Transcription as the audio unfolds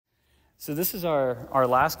So this is our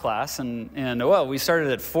last class, and well, we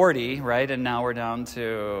started at 40, right? And now we're down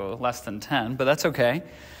to less than 10, but that's okay.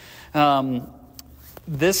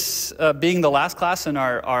 This being the last class in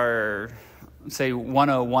our say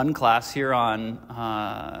 101 class here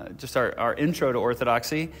on just our intro to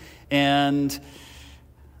Orthodoxy, and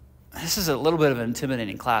this is a little bit of an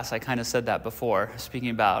intimidating class. I kind of said that before, speaking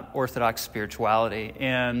about Orthodox spirituality.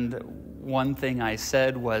 And one thing I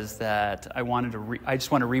said was that I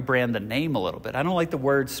just want to rebrand the name a little bit. I don't like the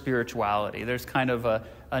word spirituality. There's kind of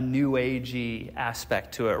a new agey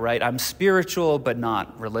aspect to it, right? I'm spiritual, but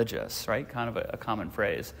not religious, right? Kind of a common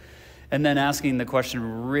phrase. And then asking the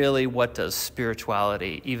question, really, what does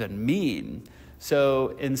spirituality even mean?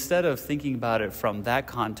 So instead of thinking about it from that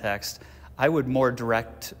context, I would more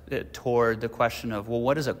direct it toward the question of, well,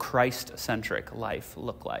 what does a Christ-centric life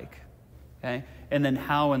look like? Okay? And then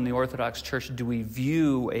how in the Orthodox Church do we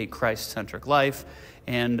view a Christ-centric life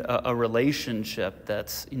and a relationship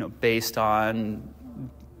that's, based on,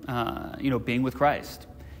 being with Christ,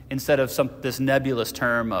 instead of this nebulous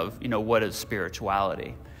term of, what is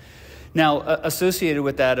spirituality? Now, associated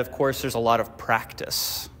with that, of course, there's a lot of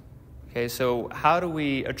practice. Okay, so how do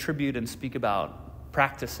we attribute and speak about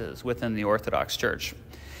practices within the Orthodox Church?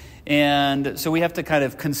 And so we have to kind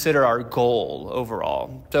of consider our goal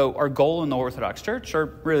overall. So our goal in the Orthodox Church, or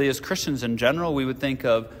really as Christians in general, we would think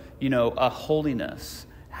of, a holiness,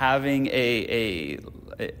 having a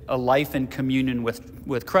life in communion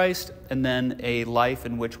with Christ, and then a life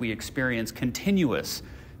in which we experience continuous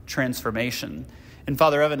transformation. And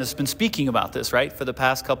Father Evan has been speaking about this, right, for the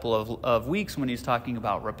past couple of weeks when he's talking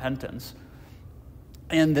about repentance.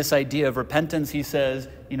 And this idea of repentance, he says,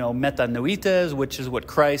 metanoites, which is what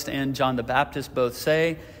Christ and John the Baptist both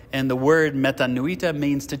say. And the word metanoita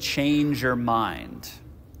means to change your mind,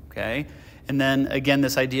 okay? And then, again,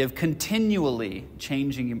 this idea of continually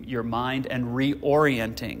changing your mind and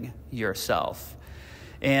reorienting yourself.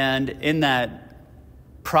 And in that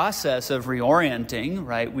process of reorienting,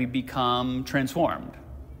 right, we become transformed.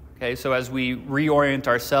 Okay, so as we reorient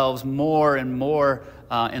ourselves more and more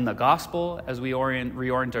in the gospel, as we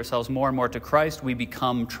reorient ourselves more and more to Christ, we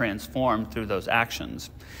become transformed through those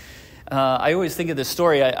actions. I always think of this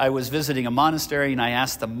story. I was visiting a monastery, and I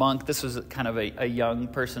asked the monk, this was kind of a young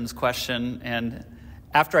person's question, and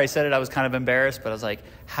after I said it, I was kind of embarrassed, but I was like,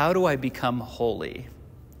 how do I become holy?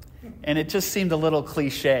 And it just seemed a little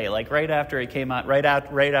cliche. Like right after it came out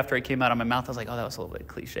of my mouth, I was like, oh, that was a little bit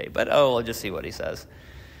cliche, but we'll just see what he says.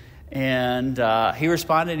 And he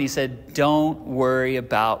responded and he said, don't worry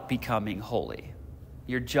about becoming holy.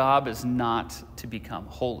 Your job is not to become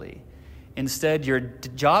holy. Instead, your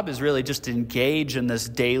job is really just to engage in this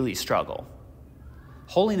daily struggle.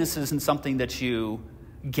 Holiness isn't something that you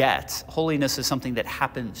get. Holiness is something that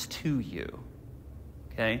happens to you.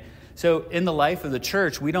 Okay? So in the life of the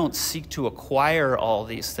church, we don't seek to acquire all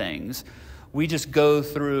these things. We just go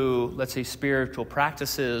through, let's say, spiritual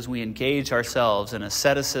practices. We engage ourselves in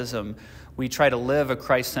asceticism. We try to live a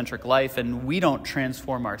Christ-centric life, and we don't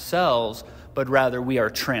transform ourselves, but rather we are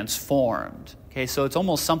transformed. Okay, so it's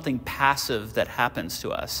almost something passive that happens to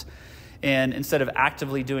us. And instead of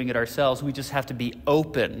actively doing it ourselves, we just have to be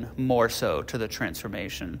open more so to the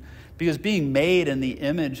transformation. Because being made in the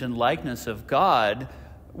image and likeness of God,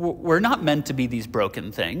 we're not meant to be these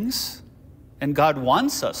broken things. And God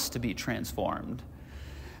wants us to be transformed.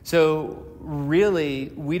 So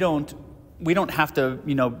really, we don't have to,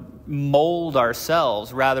 mold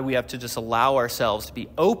ourselves. Rather, we have to just allow ourselves to be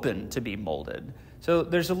open to be molded. So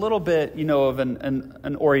there's a little bit, of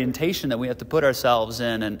an orientation that we have to put ourselves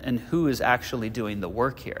in and who is actually doing the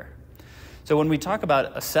work here. So when we talk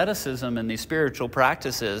about asceticism and these spiritual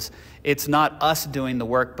practices, it's not us doing the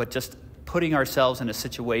work, but just putting ourselves in a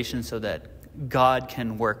situation so that God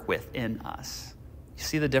can work within us. You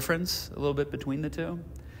see the difference a little bit between the two?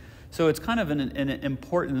 So it's kind of an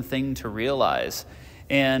important thing to realize.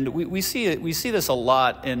 And we see this a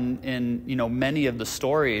lot in many of the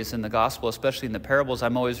stories in the gospel, especially in the parables.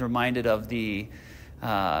 I'm always reminded of the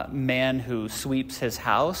man who sweeps his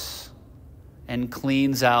house and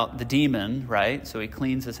cleans out the demon, right? So he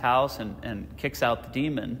cleans his house and kicks out the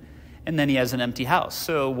demon, and then he has an empty house.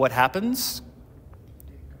 So what happens?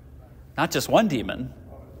 Not just one demon,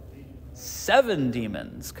 7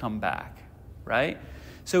 demons come back, right?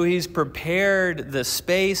 So he's prepared the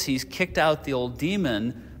space, he's kicked out the old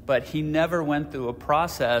demon, but he never went through a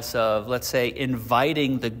process of, let's say,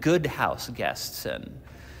 inviting the good house guests in.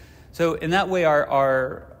 So in that way,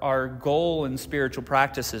 our goal in spiritual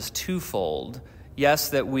practice is twofold. Yes,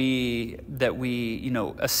 that we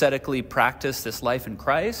ascetically practice this life in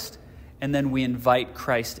Christ, and then we invite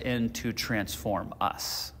Christ in to transform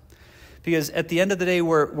us. Because at the end of the day,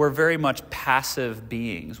 we're very much passive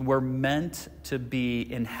beings. We're meant to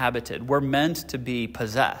be inhabited. We're meant to be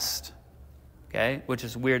possessed. Okay? Which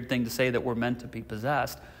is a weird thing to say, that we're meant to be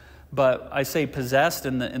possessed. But I say possessed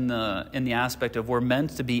in the aspect of we're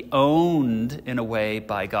meant to be owned in a way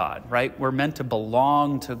by God, right? We're meant to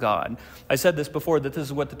belong to God. I said this before, that this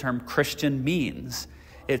is what the term Christian means.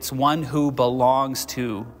 It's one who belongs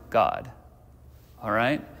to God. All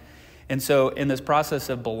right? And so in this process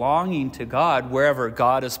of belonging to God, wherever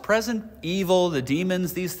God is present, evil, the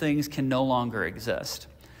demons, these things can no longer exist.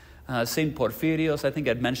 Saint Porphyrios, I think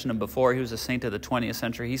I'd mentioned him before. He was a saint of the 20th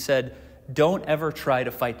century. He said, don't ever try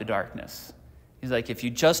to fight the darkness. He's like, if you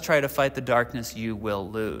just try to fight the darkness, you will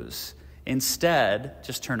lose. Instead,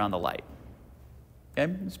 just turn on the light.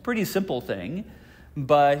 Okay? It's a pretty simple thing.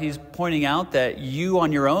 But he's pointing out that you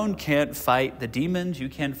on your own can't fight the demons. You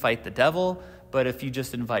can't fight the devil. But if you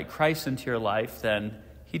just invite Christ into your life, then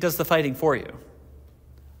he does the fighting for you.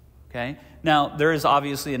 Okay? Now, there is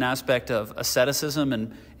obviously an aspect of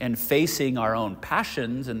asceticism and facing our own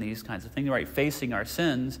passions and these kinds of things, right? Facing our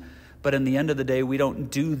sins. But in the end of the day, we don't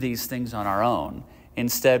do these things on our own.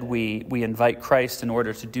 Instead, we invite Christ in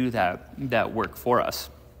order to do that work for us.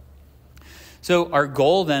 So our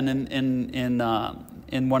goal then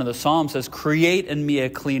in one of the Psalms says, create in me a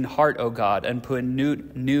clean heart, O God, and put a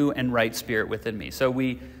new and right spirit within me. So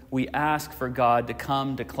we ask for God to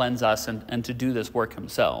come to cleanse us and to do this work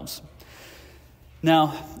himself.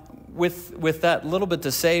 Now, with that little bit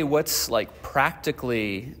to say, what's like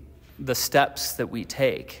practically the steps that we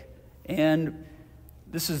take? And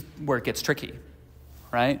this is where it gets tricky,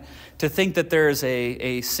 right? To think that there's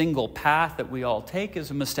a single path that we all take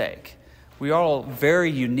is a mistake. We are all very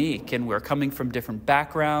unique, and we're coming from different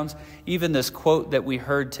backgrounds. Even this quote that we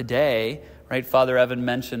heard today, right? Father Evan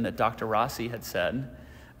mentioned that Dr. Rossi had said.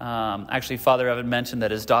 Actually, Father Evan mentioned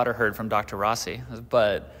that his daughter heard from Dr. Rossi,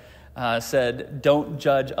 but said, don't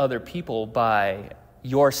judge other people by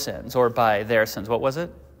your sins or by their sins. What was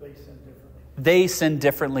it? They sin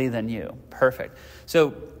differently than you. Perfect.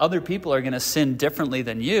 So other people are going to sin differently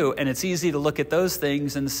than you, and it's easy to look at those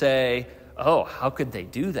things and say, oh, how could they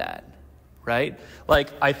do that? Right? Like,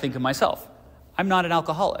 I think of myself. I'm not an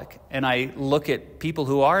alcoholic. And I look at people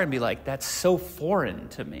who are and be like, that's so foreign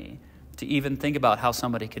to me to even think about how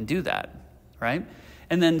somebody can do that. Right?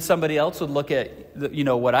 And then somebody else would look at,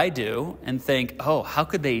 what I do and think, oh, how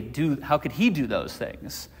could he do those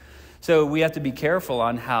things? So we have to be careful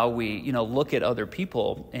on how we, look at other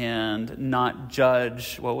people and not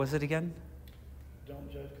judge. What was it again?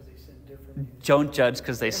 Don't judge because they sin differently. Don't judge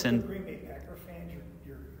because they sin.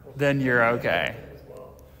 Then you're okay.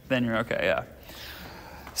 Then you're okay, yeah.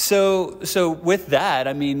 So with that,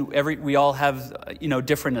 I mean, we all have,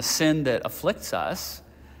 different a sin that afflicts us.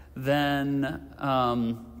 Then,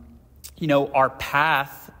 our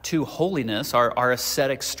path to holiness, our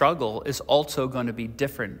ascetic struggle is also going to be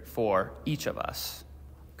different for each of us,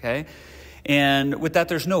 okay? And with that,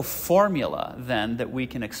 there's no formula then that we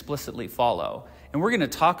can explicitly follow. And we're going to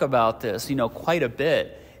talk about this, quite a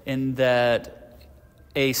bit, in that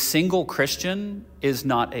a single Christian is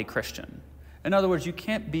not a Christian. In other words, you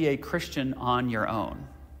can't be a Christian on your own,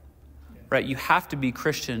 right? You have to be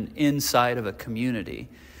Christian inside of a community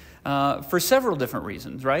for several different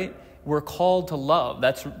reasons, right? We're called to love.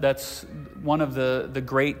 That's one of the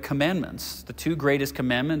great commandments. The two greatest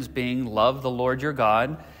commandments being love the Lord your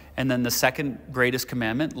God, and then the second greatest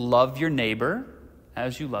commandment, love your neighbor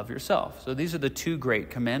as you love yourself. So these are the two great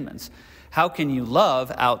commandments. How can you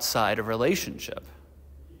love outside of relationship?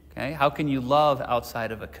 Okay? How can you love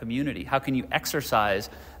outside of a community? How can you exercise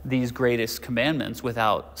these greatest commandments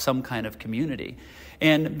without some kind of community?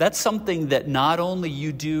 And that's something that not only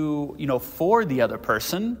you do, for the other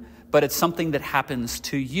person, but it's something that happens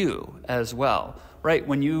to you as well, right?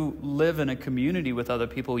 When you live in a community with other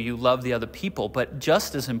people, you love the other people, but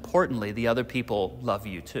just as importantly, the other people love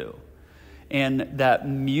you too. And that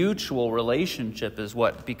mutual relationship is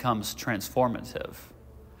what becomes transformative.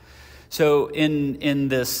 So in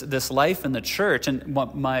this life in the church, and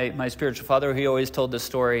my spiritual father, he always told the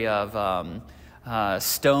story of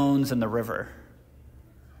stones in the river,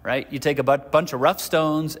 right? You take a bunch of rough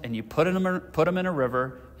stones and you put them in a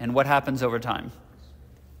river, and what happens over time?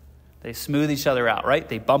 They smooth each other out, right?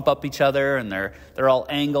 They bump up each other, and they're all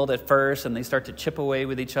angled at first, and they start to chip away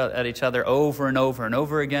at each other over and over and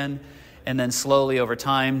over again, and then slowly over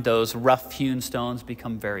time, those rough-hewn stones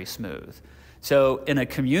become very smooth. So in a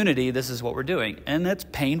community, this is what we're doing. And it's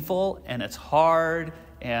painful, and it's hard,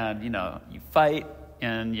 and, you fight,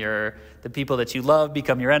 and the people that you love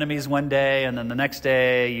become your enemies one day, and then the next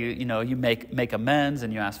day, you make amends,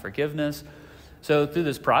 and you ask forgiveness. So through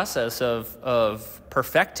this process of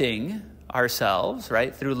perfecting ourselves,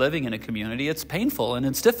 right, through living in a community, it's painful and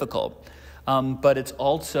it's difficult. But it's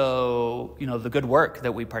also, the good work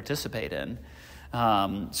that we participate in.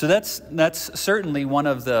 So that's certainly one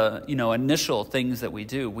of the, initial things that we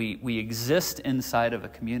do. We exist inside of a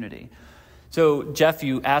community. So, Jeff,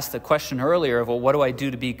 you asked the question earlier of, well, what do I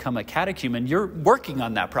do to become a catechumen? You're working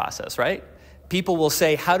on that process, right? People will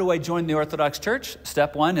say, how do I join the Orthodox Church?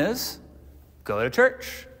 Step one is go to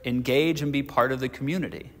church, engage and be part of the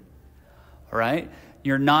community, all right?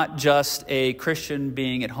 You're not just a Christian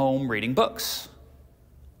being at home reading books,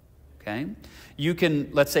 okay? You can,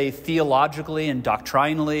 let's say, theologically and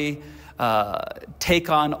doctrinally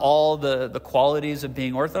take on all the qualities of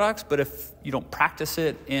being Orthodox, but if you don't practice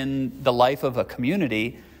it in the life of a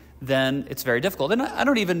community, then it's very difficult. And I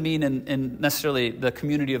don't even mean in necessarily the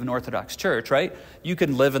community of an Orthodox church, right? You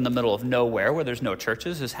can live in the middle of nowhere where there's no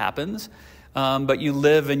churches, this happens, but you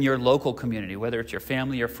live in your local community, whether it's your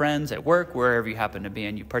family or friends, at work, wherever you happen to be,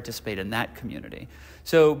 and you participate in that community.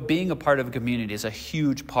 So being a part of a community is a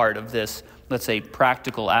huge part of this, let's say,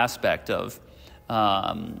 practical aspect of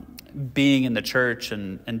being in the church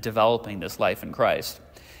and developing this life in Christ.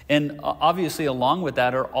 And obviously along with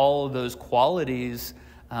that are all of those qualities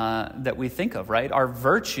that we think of, right? Our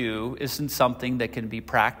virtue isn't something that can be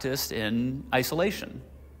practiced in isolation.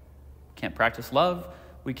 Can't practice love.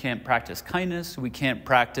 We can't practice kindness. We can't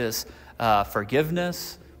practice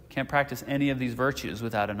forgiveness. We can't practice any of these virtues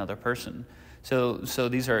without another person. So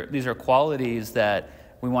these are qualities that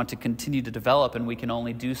we want to continue to develop, and we can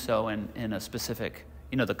only do so in a specific,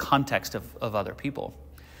 the context of other people.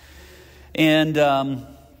 And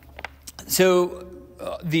so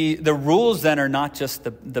the rules then are not just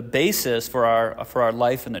the basis for our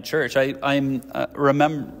life in the church. I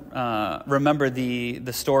remember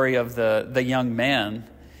the story of the young man,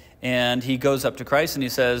 and he goes up to Christ and he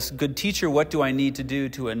says, "Good teacher, what do I need to do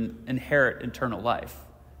to inherit eternal life?"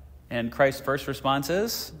 And Christ's first response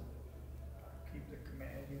is, Keep the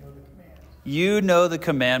command. You know the commands. You know the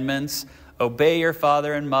commandments. Obey your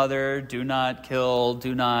father and mother. Do not kill.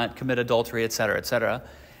 Do not commit adultery, etc., etc.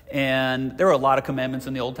 And there were a lot of commandments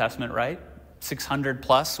in the Old Testament, right? 600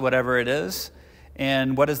 plus, whatever it is.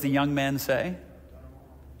 And what does the young man say?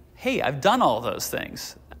 Hey, I've done all those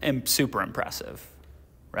things. And super impressive,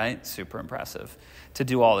 right? Super impressive to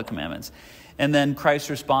do all the commandments. And then Christ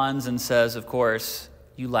responds and says, of course,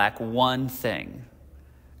 you lack one thing.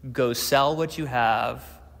 Go sell what you have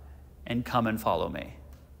and come and follow me.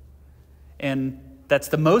 And that's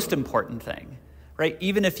the most important thing, right?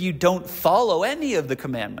 Even if you don't follow any of the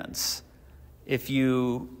commandments, if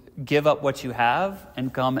you give up what you have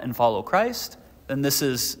and come and follow Christ, then this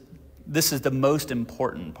is the most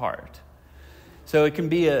important part. So it can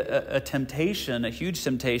be a temptation, a huge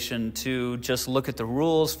temptation to just look at the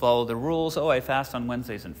rules, follow the rules. Oh, I fast on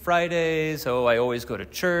Wednesdays and Fridays. Oh, I always go to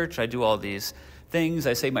church. I do all these things.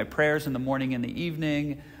 I say my prayers in the morning and the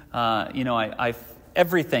evening.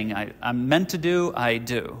 Everything I'm meant to do, I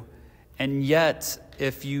do. And yet,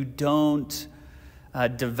 if you don't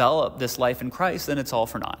develop this life in Christ, then it's all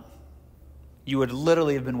for naught. You would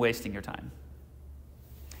literally have been wasting your time.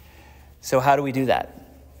 So how do we do that?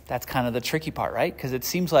 That's kind of the tricky part, right? Because it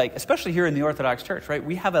seems like, especially here in the Orthodox Church, right,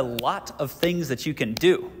 we have a lot of things that you can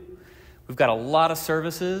do. We've got a lot of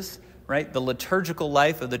services, right? The liturgical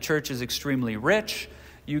life of the church is extremely rich.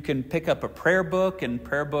 You can pick up a prayer book, and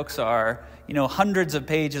prayer books are, hundreds of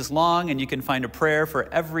pages long, and you can find a prayer for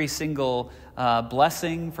every single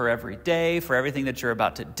blessing, for every day, for everything that you're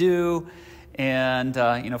about to do. And,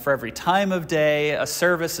 for every time of day, a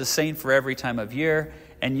service, a saint for every time of year,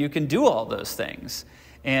 and you can do all those things.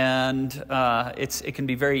 And it can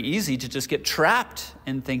be very easy to just get trapped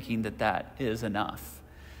in thinking that is enough.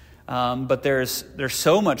 But there's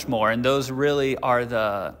so much more, and those really are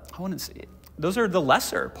those are the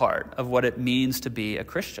lesser part of what it means to be a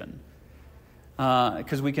Christian.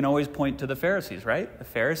 Because we can always point to the Pharisees, right? The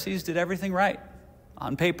Pharisees did everything right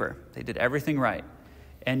on paper. They did everything right.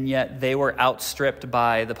 And yet they were outstripped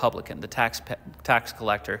by the publican, the tax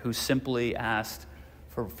collector, who simply asked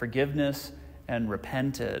for forgiveness and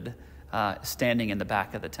repented, standing in the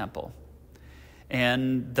back of the temple.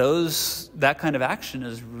 And that kind of action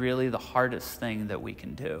is really the hardest thing that we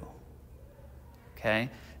can do. Okay?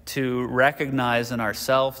 To recognize in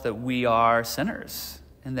ourselves that we are sinners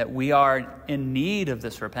and that we are in need of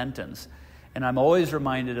this repentance. And I'm always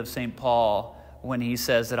reminded of St. Paul when he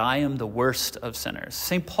says that I am the worst of sinners.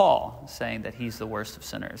 St. Paul saying that he's the worst of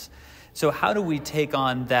sinners. So how do we take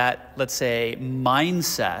on that, let's say,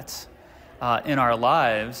 mindset in our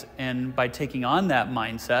lives, and by taking on that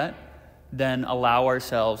mindset, then allow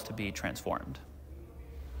ourselves to be transformed?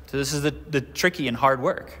 So this is the tricky and hard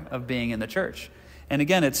work of being in the church. And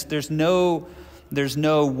again, there's no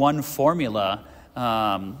one formula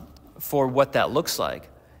for what that looks like.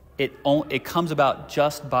 It comes about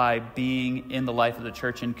just by being in the life of the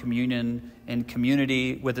church in communion, in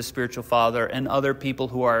community with the spiritual father and other people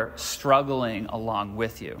who are struggling along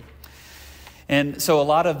with you. And so a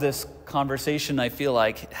lot of this conversation, I feel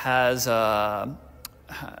like, has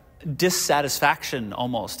dissatisfaction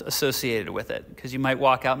almost associated with it. Because you might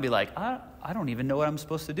walk out and be like, I don't even know what I'm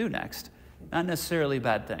supposed to do next. Not necessarily a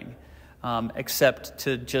bad thing, except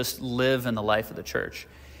to just live in the life of the church.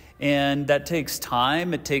 And that takes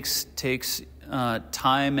time. It takes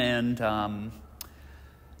time and,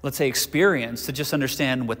 let's say, experience to just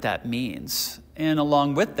understand what that means. And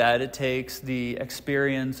along with that, it takes the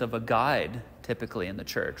experience of a guide, typically in the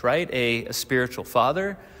church, right? A spiritual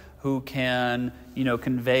father who can,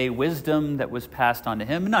 convey wisdom that was passed on to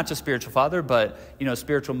him. Not just spiritual father, but,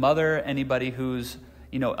 spiritual mother, anybody who's,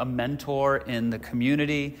 a mentor in the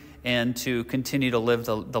community, and to continue to live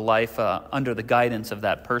the life under the guidance of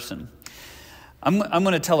that person. I'm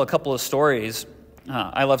going to tell a couple of stories.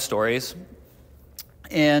 I love stories.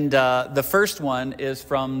 And the first one is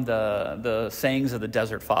from the sayings of the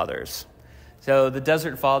Desert Fathers. So the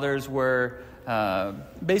Desert Fathers were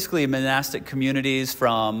basically monastic communities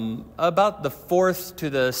from about the 4th to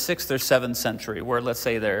the 6th or 7th century, where, let's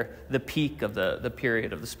say, they're the peak of the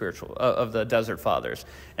period of the Desert Fathers.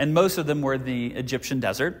 And most of them were in the Egyptian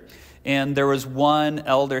desert. And there was one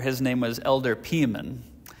elder, his name was Elder Piaman,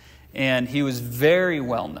 and he was very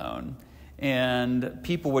well known. And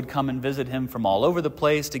people would come and visit him from all over the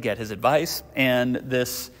place to get his advice. And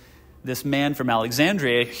this man from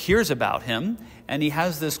Alexandria hears about him, and he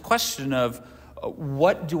has this question of,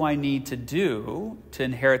 what do I need to do to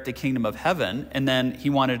inherit the kingdom of heaven? And then he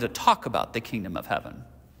wanted to talk about the kingdom of heaven.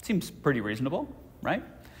 Seems pretty reasonable, right?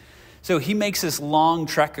 So he makes this long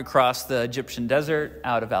trek across the Egyptian desert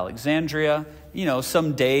out of Alexandria.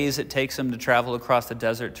 Some days it takes him to travel across the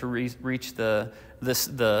desert to reach the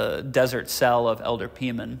desert cell of Elder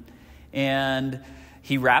Piaman. And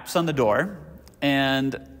he raps on the door,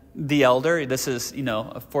 and the elder, this is, a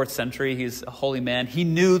 4th century, he's a holy man. He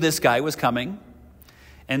knew this guy was coming.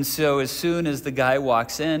 And so as soon as the guy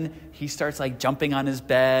walks in, he starts jumping on his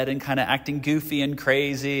bed and kind of acting goofy and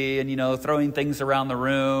crazy and, throwing things around the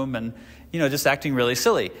room and, just acting really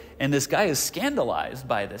silly. And this guy is scandalized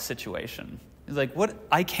by this situation. He's like, what?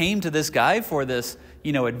 I came to this guy for this,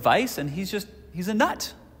 advice, and he's a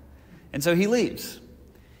nut. And so he leaves.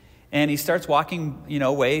 And he starts walking,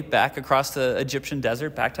 way back across the Egyptian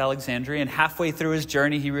desert, back to Alexandria. And halfway through his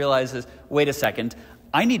journey, he realizes, wait a second,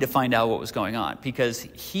 I need to find out what was going on, because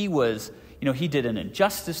he was, he did an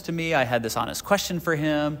injustice to me. I had this honest question for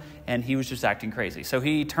him, and he was just acting crazy. So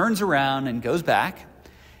he turns around and goes back,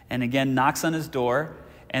 and again knocks on his door.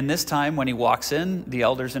 And this time when he walks in, the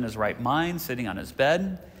elder's in his right mind, sitting on his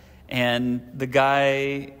bed. And the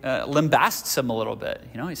guy lambasts him a little bit.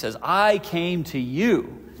 He says, I came to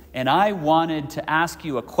you, and I wanted to ask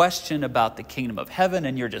you a question about the kingdom of heaven,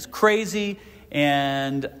 and you're just crazy,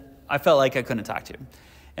 and I felt like I couldn't talk to you.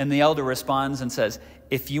 And the elder responds and says,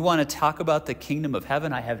 if you want to talk about the kingdom of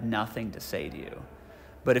heaven, I have nothing to say to you.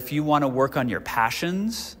 But if you want to work on your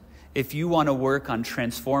passions, if you want to work on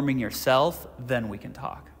transforming yourself, then we can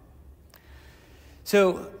talk.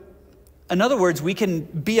 So, in other words, we can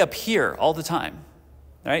be up here all the time,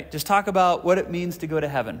 right? Just talk about what it means to go to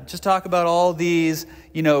heaven. Just talk about all these,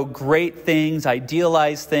 great things,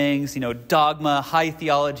 idealized things, dogma, high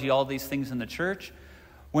theology, all these things in the church,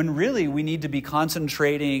 when really we need to be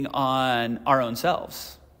concentrating on our own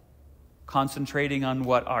selves, concentrating on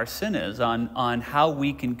what our sin is, on how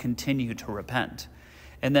we can continue to repent.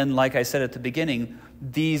 And then, like I said at the beginning,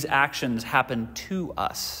 these actions happen to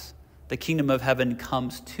us. The kingdom of heaven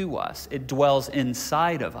comes to us. It dwells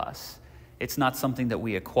inside of us. It's not something that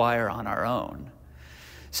we acquire on our own.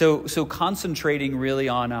 So concentrating really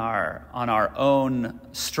on our own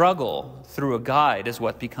struggle through a guide is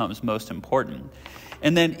what becomes most important.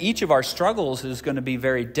 And then each of our struggles is going to be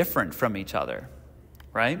very different from each other,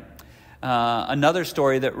 right? Another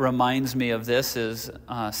story that reminds me of this is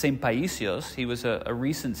St. Paisios. He was a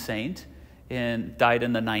recent saint and died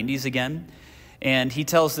in the 90s again. And he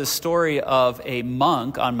tells this story of a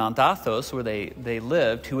monk on Mount Athos, where they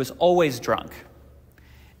lived, who was always drunk.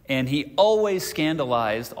 And he always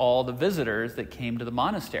scandalized all the visitors that came to the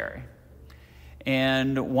monastery.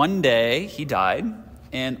 And one day he died,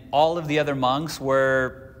 and all of the other monks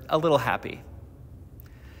were a little happy,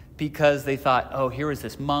 because they thought, oh, here was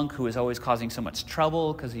this monk who was always causing so much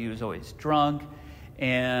trouble because he was always drunk.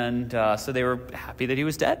 And so they were happy that he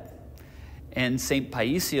was dead. And St.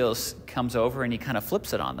 Paisios comes over and he kind of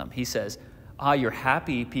flips it on them. He says, you're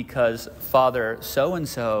happy because Father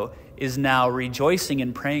so-and-so is now rejoicing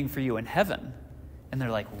and praying for you in heaven. And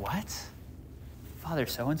they're like, what? Father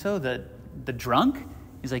so-and-so, the drunk?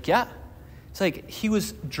 He's like, yeah. It's like he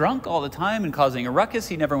was drunk all the time and causing a ruckus.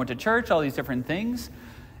 He never went to church, all these different things.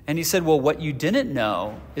 And he said, well, what you didn't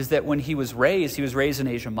know is that when he was raised in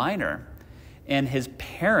Asia Minor. And his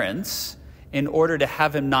parents, in order to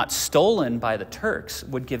have him not stolen by the Turks,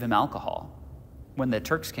 would give him alcohol when the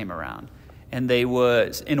Turks came around. And they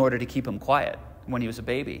would, in order to keep him quiet when he was a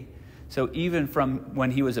baby. So even from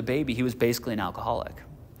when he was a baby, he was basically an alcoholic.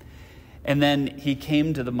 And then he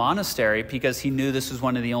came to the monastery because he knew this was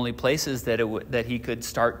one of the only places that he could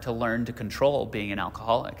start to learn to control being an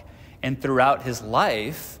alcoholic. And throughout his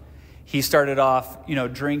life, he started off,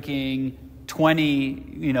 drinking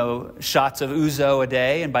 20, shots of ouzo a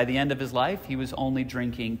day. And by the end of his life, he was only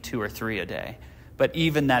drinking 2 or 3 a day. But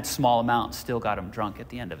even that small amount still got him drunk at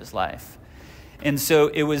the end of his life. And so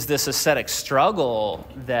it was this ascetic struggle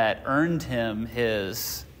that earned him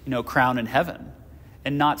his, crown in heaven,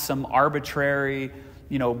 and not some arbitrary,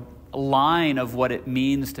 line of what it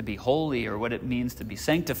means to be holy or what it means to be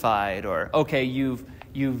sanctified, or, okay,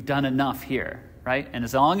 you've done enough here, right? And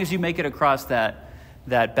as long as you make it across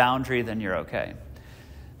that boundary, then you're okay.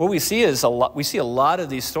 What we see is we see a lot of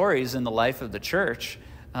these stories in the life of the church.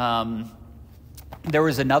 There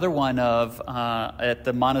was another one at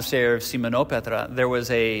the monastery of Simonopetra. There was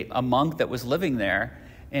a monk that was living there,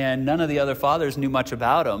 and none of the other fathers knew much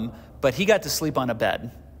about him, but he got to sleep on a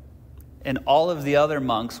bed. And all of the other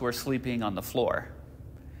monks were sleeping on the floor.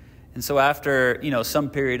 And so after, some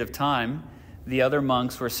period of time, the other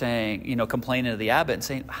monks were saying, complaining to the abbot and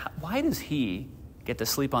saying, why does he get to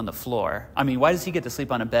sleep on the floor? Why does he get to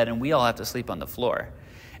sleep on a bed and we all have to sleep on the floor?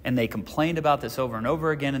 And they complained about this over and over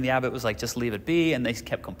again, and the abbot was like, just leave it be. And they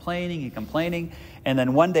kept complaining and complaining. And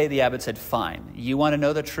then one day the abbot said, fine, you want to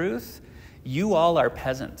know the truth? You all are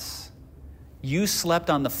peasants. You slept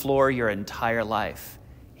on the floor your entire life.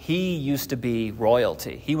 He used to be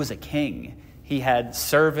royalty. He was a king. He had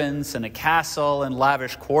servants and a castle and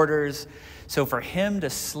lavish quarters. So for him to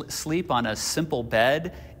sleep on a simple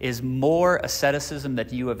bed is more asceticism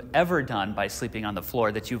that you have ever done by sleeping on the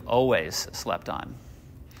floor that you've always slept on.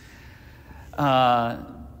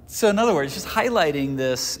 So in other words, just highlighting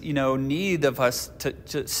this, need of us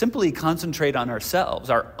to simply concentrate on ourselves,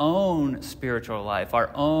 our own spiritual life,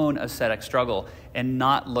 our own ascetic struggle, and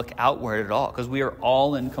not look outward at all, because we are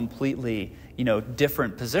all in completely,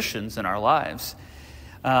 different positions in our lives.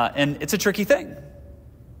 And it's a tricky thing,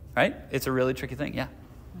 right? It's a really tricky thing, yeah.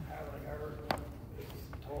 I heard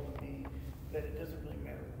it's told me that it doesn't really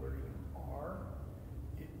matter where you are.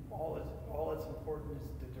 All that's important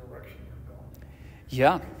is the direction you're going.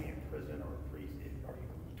 Yeah. You could be in prison or a priest. Are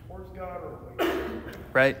you towards God or away from God?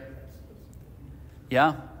 Right.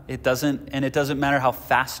 Yeah. It doesn't matter how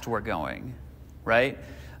fast we're going, right?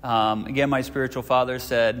 Again, my spiritual father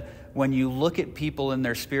said, when you look at people in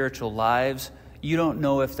their spiritual lives, you don't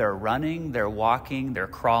know if they're running, they're walking, they're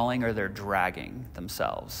crawling, or they're dragging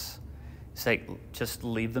themselves. Say, just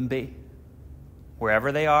leave them be.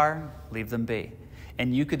 Wherever they are, leave them be.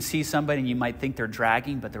 And you could see somebody and you might think they're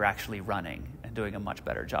dragging, but they're actually running and doing a much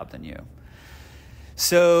better job than you.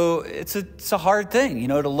 So it's a hard thing,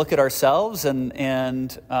 to look at ourselves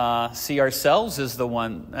and see ourselves as the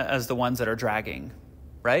ones that are dragging,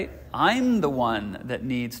 right? I'm the one that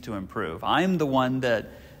needs to improve. I'm the one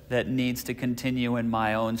that needs to continue in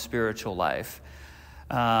my own spiritual life.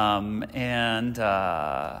 And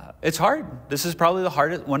it's hard. This is probably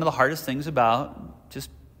one of the hardest things about just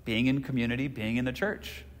being in community, being in the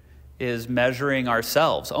church, is measuring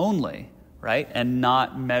ourselves only, right? And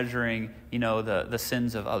not measuring, the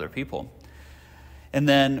sins of other people. And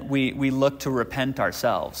then we look to repent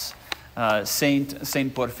ourselves. Saint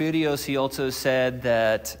Porphyrios, he also said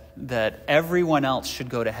that everyone else should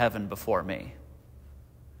go to heaven before me.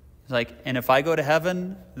 And if I go to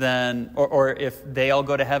heaven, then, or if they all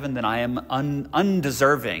go to heaven, then I am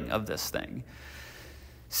undeserving of this thing.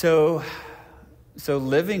 So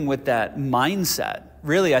living with that mindset,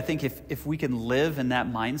 really, I think if we can live in that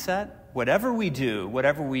mindset, whatever we do,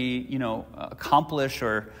 whatever we, accomplish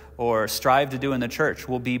or strive to do in the church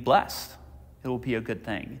will be blessed. It will be a good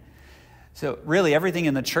thing. So really, everything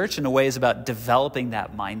in the church, in a way, is about developing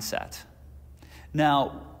that mindset.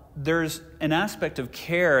 Now, there's an aspect of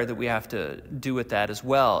care that we have to do with that as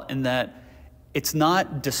well, in that it's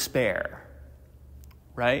not despair,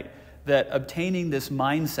 right? That obtaining this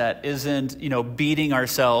mindset isn't, beating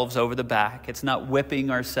ourselves over the back. It's not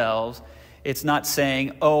whipping ourselves. It's not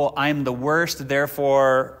saying, oh, I'm the worst,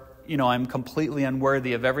 therefore I'm completely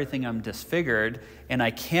unworthy of everything, I'm disfigured, and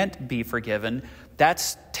I can't be forgiven,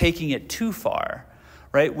 that's taking it too far,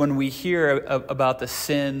 right? When we hear about the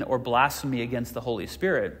sin or blasphemy against the Holy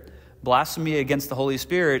Spirit, blasphemy against the Holy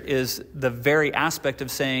Spirit is the very aspect of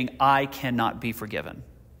saying, I cannot be forgiven.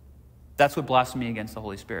 That's what blasphemy against the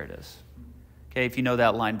Holy Spirit is. Okay, if you know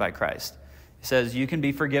that line by Christ. He says, you can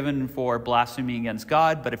be forgiven for blaspheming against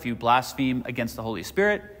God, but if you blaspheme against the Holy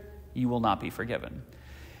Spirit, you will not be forgiven.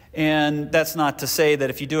 And that's not to say that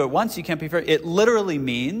if you do it once, you can't be forgiven. It literally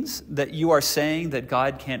means that you are saying that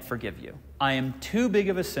God can't forgive you. I am too big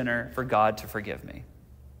of a sinner for God to forgive me.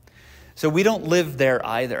 So we don't live there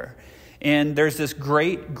either. And there's this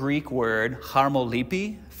great Greek word,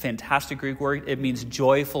 harmolipi, fantastic Greek word. It means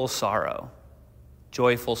joyful sorrow.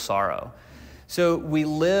 Joyful sorrow. So we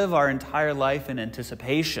live our entire life in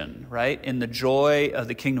anticipation, right? In the joy of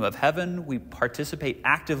the kingdom of heaven. We participate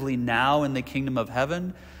actively now in the kingdom of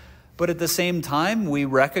heaven. But at the same time, we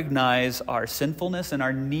recognize our sinfulness and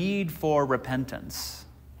our need for repentance,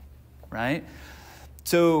 right?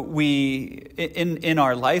 So we, in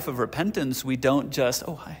our life of repentance, we don't just,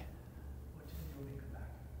 oh, hi.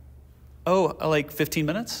 Oh, like 15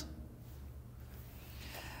 minutes?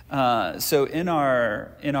 So in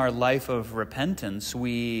our life of repentance,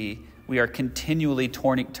 we are continually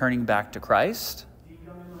turning back to Christ.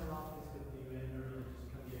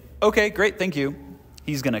 Okay, great, thank you.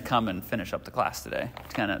 He's going to come and finish up the class today.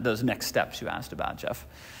 It's kind of those next steps you asked about, Jeff.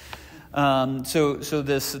 So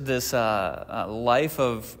this life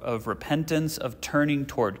of repentance, of turning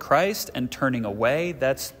toward Christ and turning away,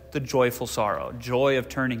 that's the joyful sorrow, joy of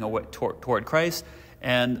turning away toward Christ.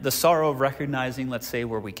 And the sorrow of recognizing, let's say,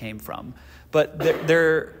 where we came from. But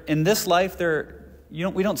they're in this life,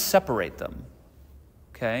 we don't separate them,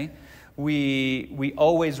 okay? We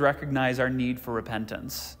always recognize our need for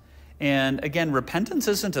repentance. And again, repentance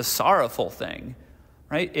isn't a sorrowful thing,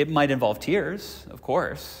 right? It might involve tears, of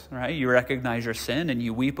course, right? You recognize your sin and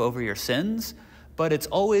you weep over your sins, but it's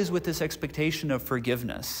always with this expectation of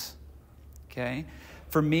forgiveness, okay?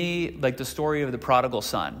 For me, like the story of the prodigal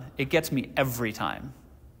son, it gets me every time,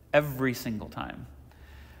 every single time.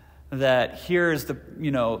 That here is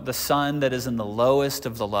the son that is in the lowest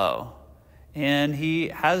of the low. And he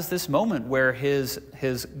has this moment where his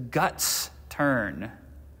guts turn.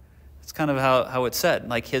 It's kind of how it's said,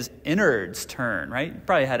 like his innards turn, right? You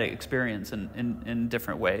probably had an experience in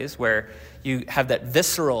different ways where you have that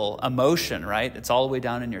visceral emotion, right? It's all the way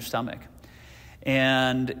down in your stomach.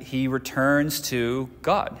 And he returns to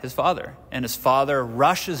God, his father. And his father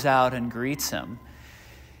rushes out and greets him.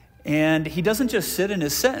 And he doesn't just sit in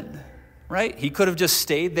his sin, right? He could have just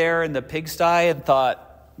stayed there in the pigsty and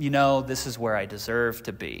thought, this is where I deserve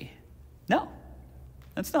to be. No,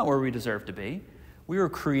 that's not where we deserve to be. We were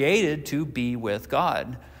created to be with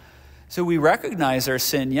God. So we recognize our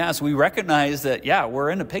sin, yes. We recognize that, we're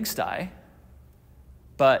in a pigsty,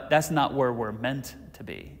 but that's not where we're meant to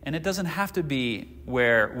be. And it doesn't have to be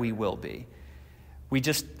where we will be. We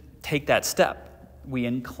just take that step. We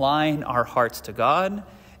incline our hearts to God,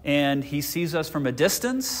 and he sees us from a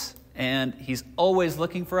distance, and he's always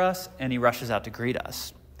looking for us, and he rushes out to greet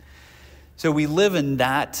us. So we live in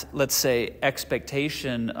that, let's say,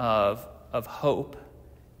 expectation of hope,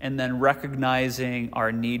 and then recognizing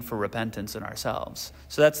our need for repentance in ourselves.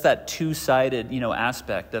 So that's that two-sided,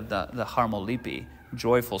 aspect of the harmolipi,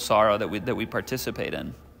 joyful sorrow that we participate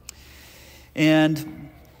in. And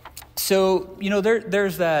so,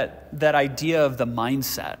 there's that idea of the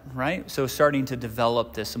mindset, right? So starting to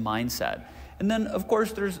develop this mindset. And then, of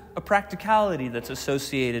course, there's a practicality that's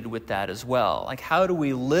associated with that as well. Like, how do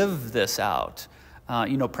we live this out,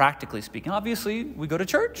 practically speaking? Obviously, we go to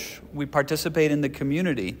church. We participate in the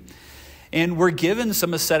community. And we're given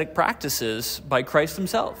some ascetic practices by Christ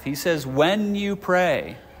himself. He says, when you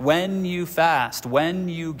pray, when you fast, when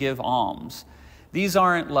you give alms. These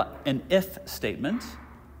aren't an if statement,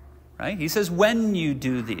 right? He says, when you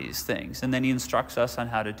do these things. And then he instructs us on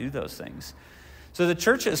how to do those things. So the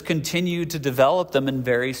church has continued to develop them in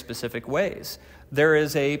very specific ways. There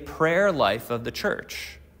is a prayer life of the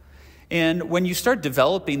church. And when you start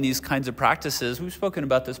developing these kinds of practices, we've spoken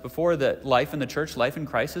about this before, that life in the church, life in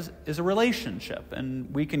Christ is a relationship.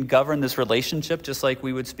 And we can govern this relationship just like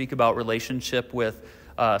we would speak about relationship with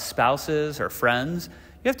spouses or friends.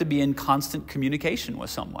 You have to be in constant communication with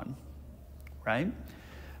someone, right?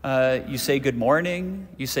 You say good morning,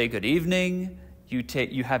 you say good evening,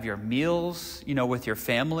 you have your meals, with your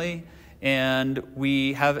family. And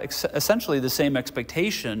we have essentially the same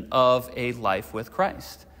expectation of a life with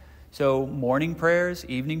Christ. So morning prayers,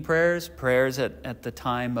 evening prayers, prayers at the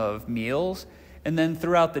time of meals, And then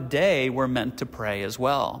throughout the day, we're meant to pray as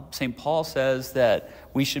well. St. Paul says that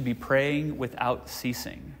we should be praying without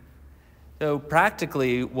ceasing. So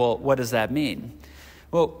practically, well, what does that mean?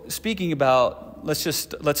 Well, speaking about, let's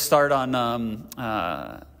start on,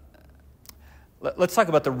 let's talk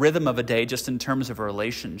about the rhythm of a day just in terms of a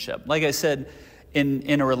relationship. Like I said,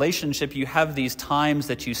 in a relationship, you have these times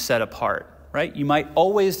that you set apart, right? You might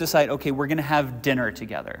always decide, okay, we're going to have dinner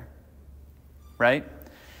together, right?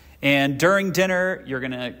 And during dinner, you're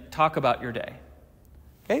going to talk about your day.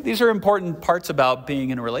 Okay, these are important parts about being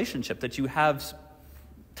in a relationship, that you have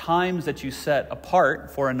times that you set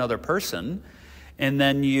apart for another person, and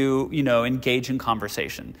then you engage in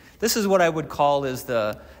conversation. This is what I would call is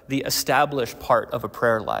the established part of a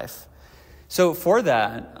prayer life. So for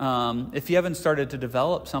that, if you haven't started to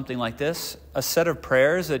develop something like this, a set of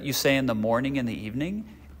prayers that you say in the morning and the evening,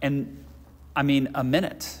 and I mean a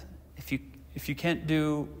minute. If you can't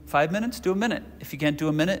do 5 minutes, do a minute. If you can't do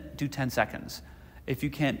a minute, do 10 seconds. If you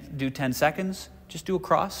can't do 10 seconds, just do a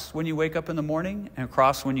cross when you wake up in the morning and a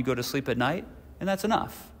cross when you go to sleep at night, and that's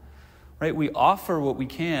enough. Right? We offer what we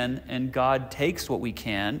can, and God takes what we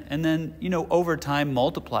can, and then, over time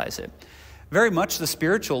multiplies it. Very much the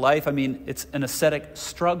spiritual life, it's an ascetic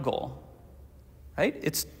struggle, right?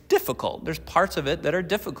 It's difficult. There's parts of it that are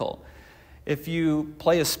difficult. If you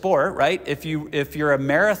play a sport, right? If you're a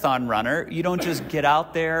marathon runner, you don't just get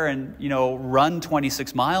out there and, run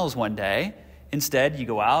 26 miles one day. Instead, you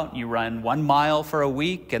go out, you run 1 mile for a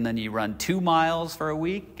week, and then you run 2 miles for a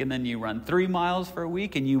week, and then you run 3 miles for a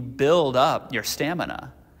week, and you build up your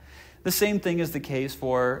stamina. The same thing is the case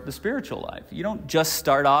for the spiritual life. You don't just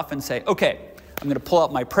start off and say, okay, I'm going to pull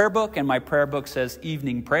out my prayer book, and my prayer book says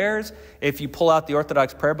evening prayers. If you pull out the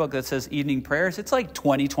Orthodox prayer book that says evening prayers, it's like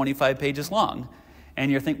 20, 25 pages long. And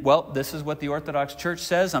you think, well, this is what the Orthodox Church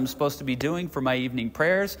says I'm supposed to be doing for my evening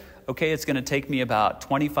prayers. Okay, it's going to take me about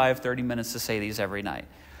 25, 30 minutes to say these every night.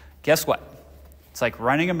 Guess what? It's like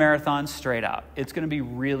running a marathon straight out. It's going to be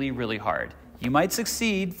really, really hard. You might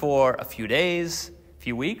succeed for a few days, a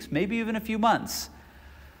few weeks, maybe even a few months.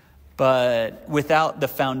 But without the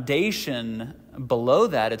foundation below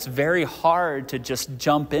that, it's very hard to just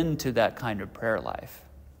jump into that kind of prayer life.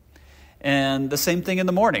 And the same thing in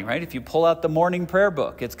the morning, right? If you pull out the morning prayer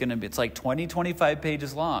book, it's like 20, 25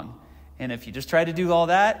 pages long. And if you just try to do all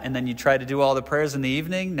that, and then you try to do all the prayers in the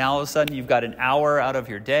evening, now all of a sudden you've got an hour out of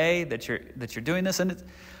your day that you're doing this. And I'm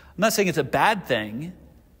not saying it's a bad thing,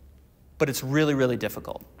 but it's really, really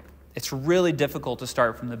difficult. It's really difficult to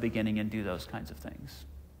start from the beginning and do those kinds of things.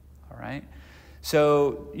 All right?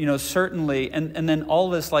 So, certainly, and then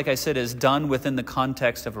all this, like I said, is done within the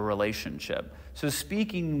context of a relationship. So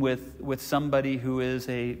speaking with somebody who is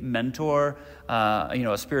a mentor,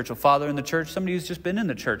 a spiritual father in the church, somebody who's just been in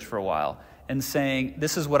the church for a while, and saying,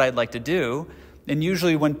 this is what I'd like to do. And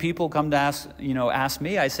usually when people come to ask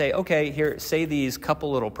me, I say, okay, here, say these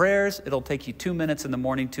couple little prayers. It'll take you 2 minutes in the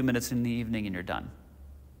morning, 2 minutes in the evening, and you're done.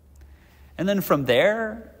 And then from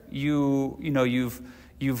there,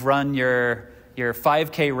 you've run your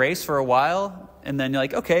 5K race for a while, and then you're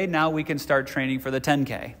like, okay, now we can start training for the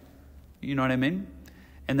 10K. You know what I mean?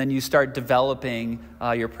 And then you start developing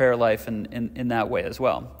your prayer life in that way as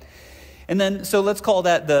well. And then, so let's call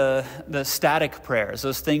that the static prayers,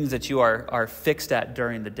 those things that you are fixed at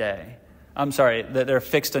during the day. I'm sorry, that they're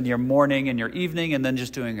fixed on your morning and your evening, and then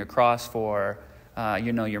just doing a cross for,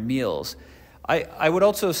 your meals. I would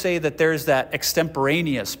also say that there's that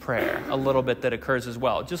extemporaneous prayer a little bit that occurs as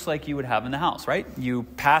well, just like you would have in the house, right? You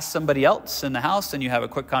pass somebody else in the house and you have a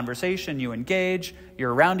quick conversation, you engage,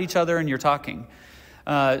 you're around each other and you're talking.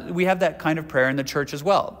 We have that kind of prayer in the church as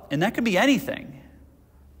well. And that could be anything,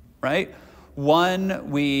 right? One,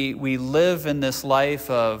 we live in this life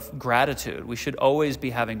of gratitude. We should always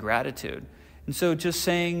be having gratitude. And so just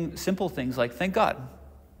saying simple things like, thank God,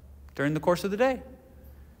 during the course of the day.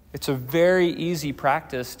 It's a very easy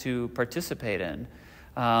practice to participate in.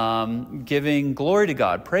 Giving glory to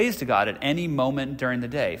God, praise to God at any moment during the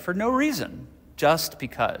day for no reason, just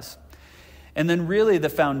because. And then really the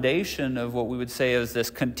foundation of what we would say is this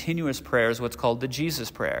continuous prayer is what's called the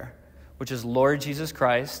Jesus prayer, which is, Lord Jesus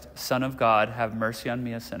Christ, Son of God, have mercy on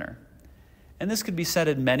me, a sinner. And this could be said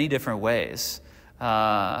in many different ways.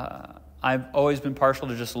 I've always been partial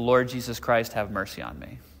to just, Lord Jesus Christ, have mercy on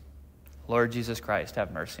me. Lord Jesus Christ,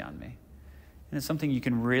 have mercy on me. And it's something you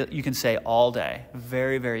can say all day,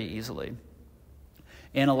 very, very easily.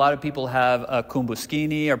 And a lot of people have a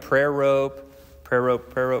kumbuskini, or prayer rope.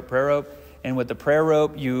 And with the prayer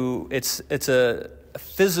rope, it's a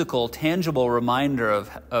physical, tangible reminder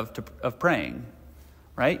of praying,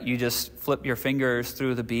 right? You just flip your fingers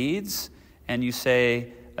through the beads, and you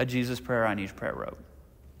say, a Jesus prayer on each prayer rope.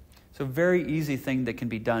 So very easy thing that can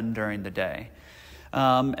be done during the day.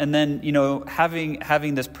 And then,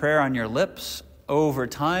 having this prayer on your lips, over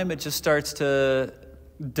time, it just starts to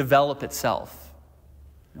develop itself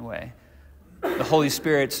in a way. The Holy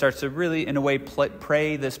Spirit starts to really, in a way,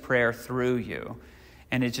 pray this prayer through you,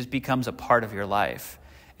 and it just becomes a part of your life.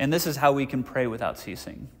 And this is how we can pray without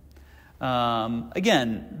ceasing.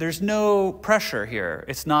 Again, there's no pressure here.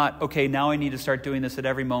 It's not, okay, now I need to start doing this at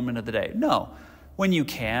every moment of the day. No. When you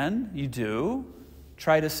can, you do.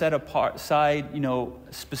 Try to set aside,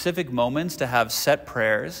 specific moments to have set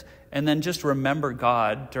prayers, and then just remember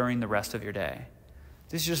God during the rest of your day.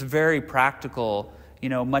 This is just very practical,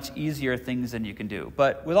 much easier things than you can do.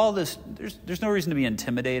 But with all this, there's no reason to be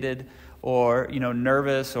intimidated or,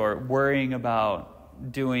 nervous or worrying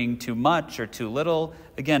about doing too much or too little.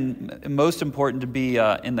 Again, most important to be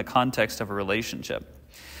in the context of a relationship.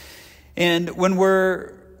 And when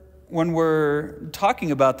we're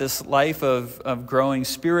talking about this life of growing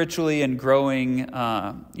spiritually and growing,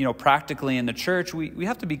 practically in the church, we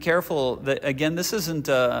have to be careful that, again, this isn't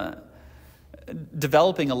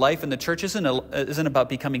developing a life in the church isn't about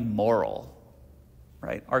becoming moral,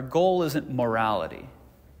 right? Our goal isn't morality.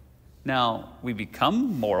 Now, we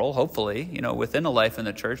become moral, hopefully, within a life in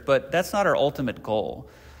the church, but that's not our ultimate goal.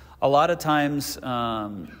 A lot of times,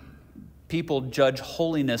 people judge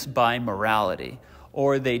holiness by morality,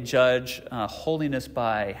 or they judge holiness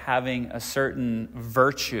by having a certain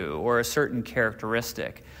virtue or a certain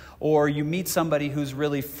characteristic. Or you meet somebody who's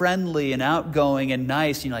really friendly and outgoing and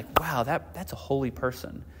nice, and you're like, wow, that's a holy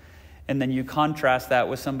person. And then you contrast that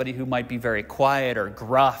with somebody who might be very quiet or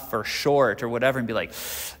gruff or short or whatever, and be like,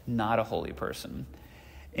 not a holy person.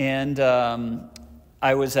 And I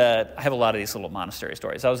have a lot of these little monastery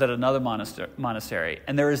stories. I was at another monastery,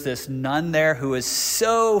 and there was this nun there who was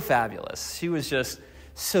so fabulous. She was just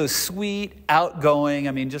so sweet, outgoing.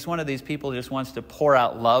 I mean, just one of these people who just wants to pour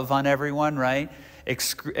out love on everyone, right?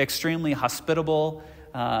 Extremely hospitable.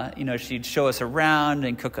 She'd show us around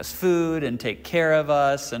and cook us food and take care of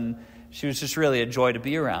us, and she was just really a joy to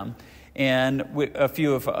be around. And a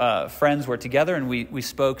few of friends were together, and we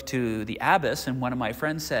spoke to the abbess, and one of my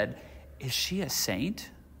friends said, "Is she a saint?"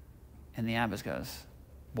 And the abbess goes,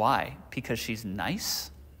 "Why? Because she's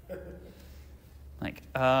nice?" Like,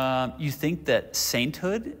 you think that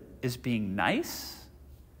sainthood is being nice?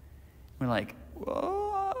 We're like,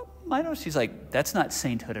 well, I know. She's like, that's not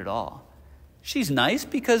sainthood at all. She's nice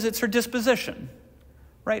because it's her disposition,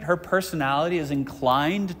 right? Her personality is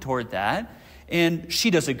inclined toward that, and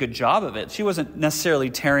she does a good job of it. She wasn't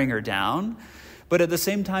necessarily tearing her down, but at the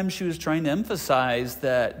same time, she was trying to emphasize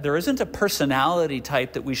that there isn't a personality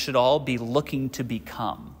type that we should all be looking to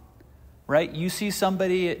become, right? You see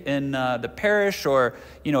somebody in the parish or,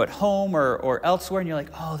 at home or elsewhere, and you're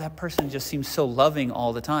like, oh, that person just seems so loving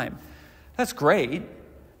all the time. That's great,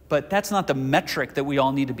 but that's not the metric that we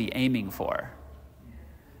all need to be aiming for,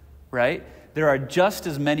 right? There are just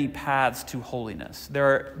as many paths to holiness. There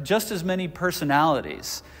are just as many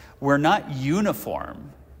personalities. We're not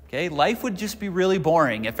uniform. Okay, life would just be really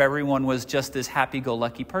boring if everyone was just this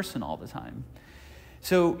happy-go-lucky person all the time.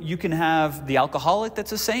 So you can have the alcoholic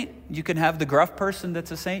that's a saint. You can have the gruff person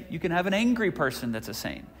that's a saint. You can have an angry person that's a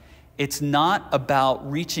saint. It's not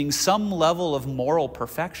about reaching some level of moral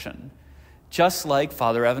perfection, just like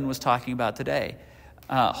Father Evan was talking about today.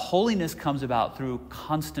 Holiness comes about through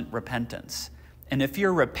constant repentance. And if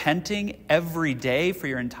you're repenting every day for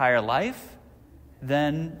your entire life,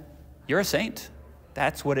 then you're a saint.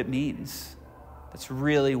 That's what it means. That's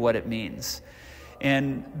really what it means.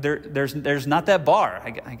 And there's not that bar.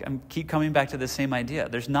 I keep coming back to the same idea.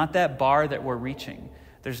 There's not that bar that we're reaching.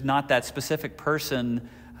 There's not that specific person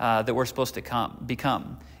that we're supposed to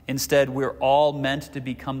become. Instead, we're all meant to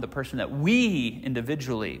become the person that we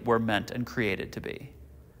individually were meant and created to be.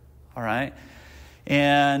 All right?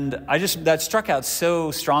 And that struck out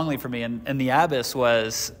so strongly for me. And the abbess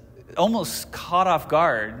was almost caught off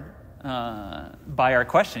guard by our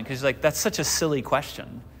question, because she's like, that's such a silly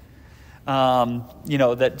question.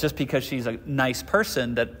 That just because she's a nice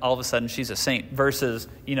person, that all of a sudden she's a saint, versus,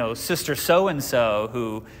 Sister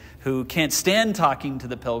so-and-so who can't stand talking to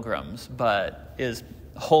the pilgrims, but is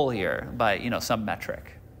holier by, some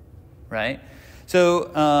metric, right?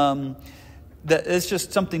 So that it's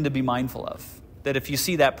just something to be mindful of, that if you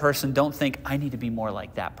see that person, don't think, I need to be more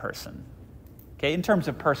like that person, okay, in terms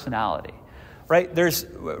of personality. Right?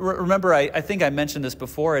 Remember, I think I mentioned this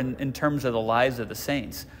before in terms of the lives of the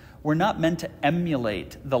saints. We're not meant to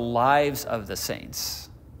emulate the lives of the saints.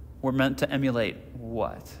 We're meant to emulate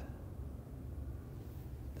what?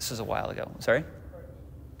 This was a while ago. Sorry?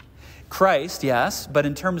 Christ, yes, but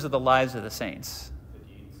in terms of the lives of the saints. The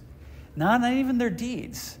deeds. Not even their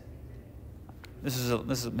deeds. This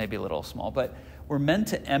is maybe a little small, but we're meant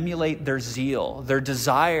to emulate their zeal, their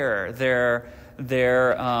desire, their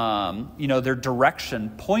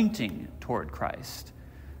direction pointing toward Christ.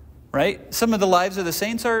 Right? Some of the lives of the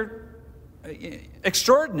saints are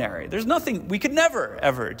extraordinary. There's nothing, we could never,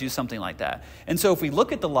 ever do something like that. And so if we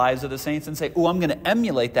look at the lives of the saints and say, oh, I'm going to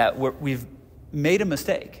emulate that, we've made a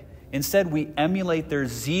mistake. Instead, we emulate their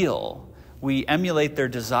zeal. We emulate their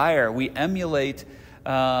desire. We emulate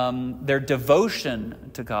their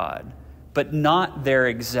devotion to God, but not their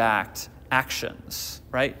exact actions,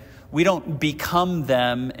 right? We don't become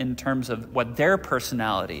them in terms of what their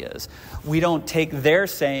personality is. We don't take their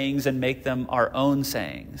sayings and make them our own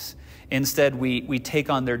sayings. Instead, we take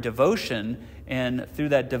on their devotion, and through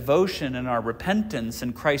that devotion and our repentance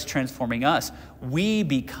and Christ transforming us, we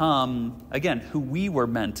become, again, who we were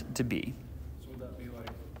meant to be. So would that be like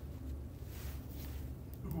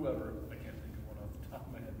whoever, I can't think of one off the top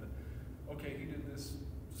of my head, but okay, he did this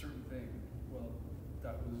certain thing. Well,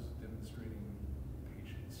 that was demonstrating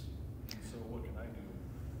patience. And so what can I do?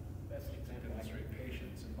 That's the example. Demonstrate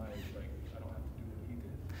patience in my, like, I don't have to do what he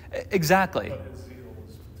did. Exactly. But his zeal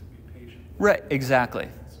was to be patient. Right, exactly.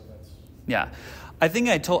 So that's... Yeah. I think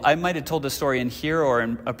I might have told this story in here or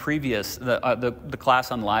in a previous, the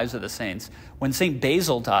class on lives of the saints. When St.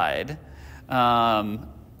 Basil died,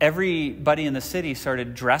 everybody in the city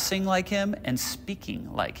started dressing like him and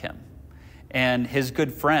speaking like him. And his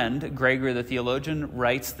good friend, Gregory the theologian,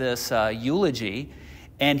 writes this eulogy,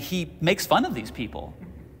 and he makes fun of these people.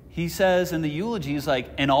 He says in the eulogy, he's like,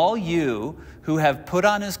 and all you who have put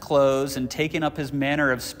on his clothes and taken up his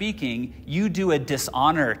manner of speaking, you do a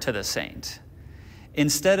dishonor to the saint.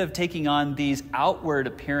 Instead of taking on these outward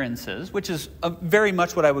appearances, which is very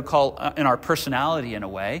much what I would call in our personality in a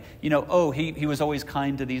way, he was always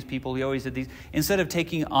kind to these people, he always did these. Instead of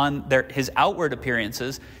taking on his outward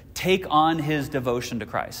appearances, take on his devotion to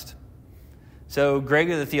Christ. So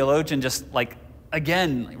Gregory the theologian just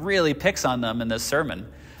again, really picks on them in this sermon.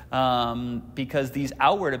 Because these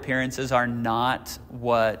outward appearances are not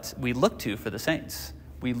what we look to for the saints.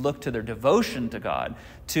 We look to their devotion to God.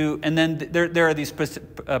 And then there are these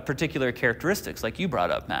particular characteristics, like you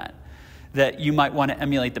brought up, Matt, that you might want to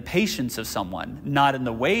emulate the patience of someone, not in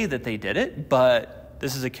the way that they did it, but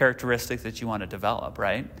this is a characteristic that you want to develop,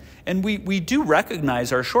 right? And we do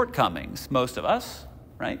recognize our shortcomings, most of us,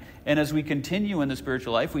 right? And as we continue in the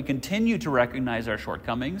spiritual life, we continue to recognize our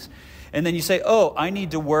shortcomings. And then you say, oh, I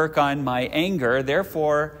need to work on my anger.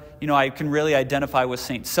 Therefore, I can really identify with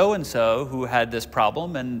Saint so-and-so who had this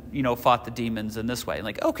problem and, fought the demons in this way.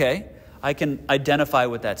 Like, okay, I can identify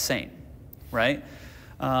with that saint, right?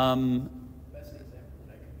 Best example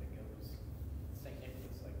that I can think of is St.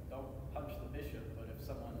 Nicholas. Like, don't punch the bishop, but if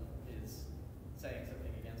someone is saying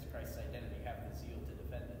something against Christ's identity, have the zeal to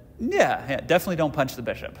defend it. Yeah, definitely don't punch the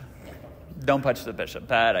bishop. Don't punch the bishop.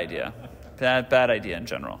 Bad idea. Bad idea in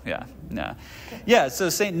general. Yeah. So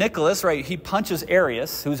St. Nicholas, right, he punches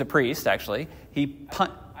Arius, who's a priest, actually.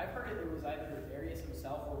 I've heard it was either Arius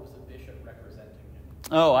himself or was the bishop representing him.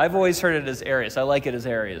 Oh, I've always heard it as Arius. I like it as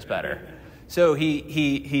Arius better. So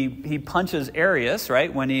he punches Arius,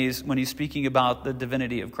 right, when he's speaking about the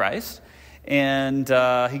divinity of Christ. And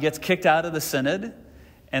he gets kicked out of the synod.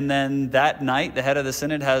 And then that night, the head of the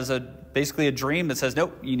synod has basically a dream that says,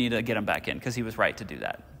 nope, you need to get him back in because he was right to do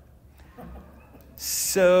that.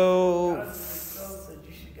 So,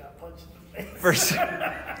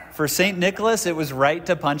 for St. Nicholas, it was right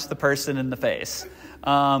to punch the person in the face.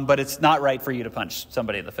 But it's not right for you to punch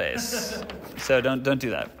somebody in the face. So don't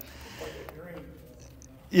do that.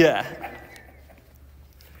 Yeah.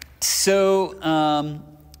 So,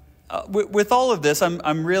 with all of this,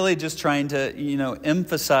 I'm really just trying to,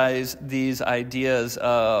 emphasize these ideas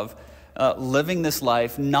of living this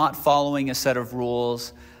life, not following a set of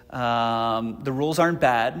rules. The rules aren't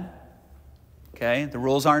bad, okay? The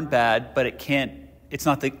rules aren't bad, but it's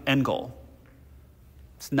not the end goal.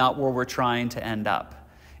 It's not where we're trying to end up.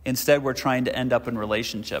 Instead, we're trying to end up in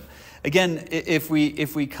relationship. Again, if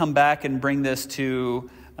we come back and bring this to,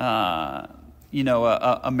 a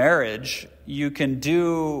marriage, you can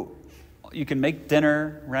make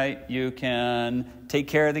dinner, right? You can take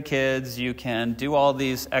care of the kids. You can do all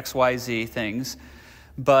these XYZ things.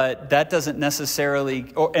 But that doesn't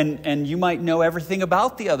necessarily, and you might know everything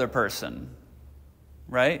about the other person,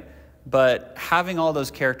 right? But having all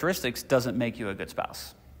those characteristics doesn't make you a good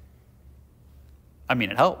spouse. I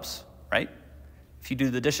mean, it helps, right? If you do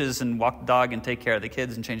the dishes and walk the dog and take care of the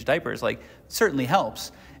kids and change diapers, like, it certainly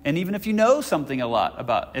helps. And even if you know something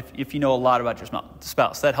if you know a lot about your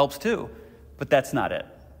spouse, that helps too. But that's not it,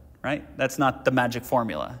 right? That's not the magic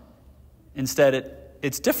formula. Instead,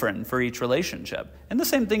 it's different for each relationship. And the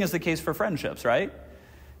same thing is the case for friendships, right?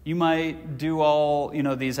 You might do all,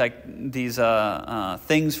 these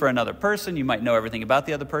things for another person. You might know everything about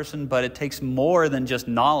the other person, but it takes more than just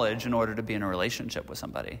knowledge in order to be in a relationship with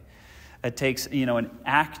somebody. It takes, an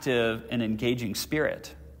active and engaging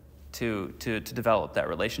spirit to develop that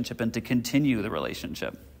relationship and to continue the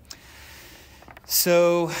relationship.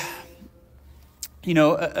 So,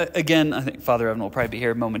 again, I think Father Evan will probably be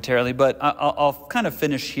here momentarily, but I'll kind of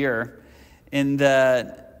finish here in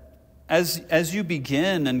that as you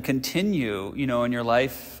begin and continue, in your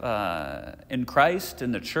life in Christ,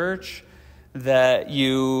 in the church, that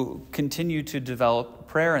you continue to develop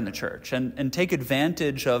prayer in the church and take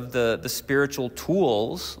advantage of the spiritual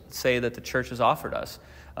tools, say, that the church has offered us.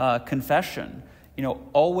 Confession,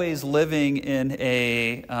 always living in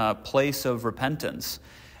a place of repentance.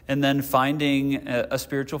 And then finding a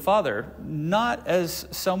spiritual father, not as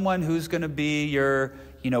someone who's going to be your,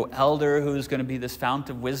 elder, who's going to be this fount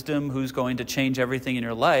of wisdom, who's going to change everything in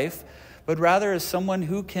your life, but rather as someone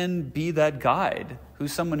who can be that guide,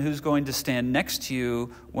 who's someone who's going to stand next to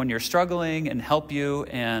you when you're struggling and help you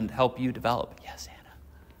develop. Yes, Anna.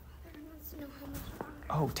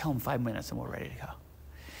 Oh, tell him 5 minutes and we're ready to go.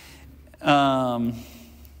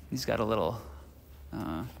 He's got a little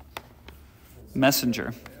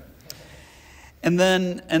messenger. And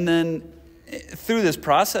then through this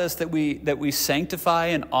process that we sanctify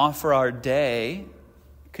and offer our day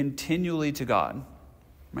continually to God,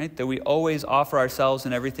 right? That we always offer ourselves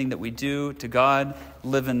and everything that we do to God,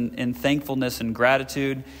 live in thankfulness and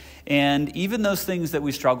gratitude, and even those things that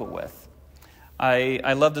we struggle with.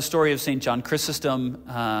 I love the story of St. John Chrysostom.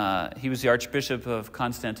 He was the Archbishop of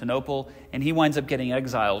Constantinople, and he winds up getting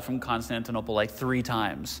exiled from Constantinople like 3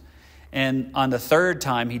 times. And on the 3rd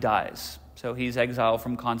time, he dies. So he's exiled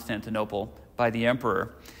from Constantinople by the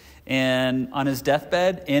emperor. And on his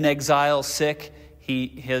deathbed, in exile, sick,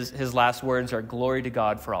 his last words are, "Glory to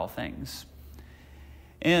God for all things."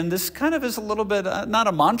 And this kind of is a little bit, not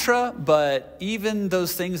a mantra, but even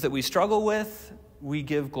those things that we struggle with, we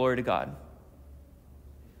give glory to God.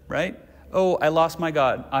 Right? Oh, I lost my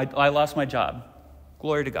God. I lost my job.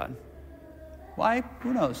 Glory to God. Why?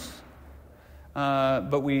 Who knows?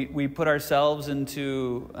 But we put ourselves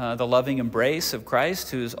into the loving embrace of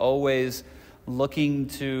Christ, who's always looking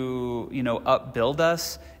to, upbuild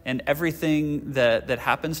us. And everything that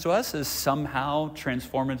happens to us is somehow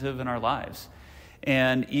transformative in our lives.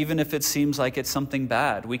 And even if it seems like it's something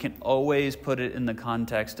bad, we can always put it in the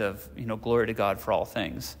context of, glory to God for all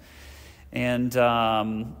things. And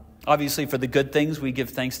obviously for the good things, we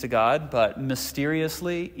give thanks to God. But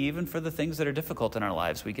mysteriously, even for the things that are difficult in our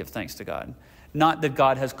lives, we give thanks to God. Not that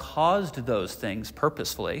God has caused those things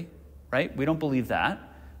purposefully, right? We don't believe that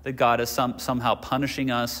God is somehow punishing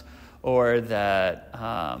us or that,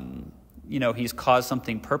 he's caused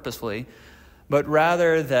something purposefully, but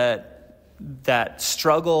rather that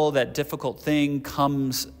struggle, that difficult thing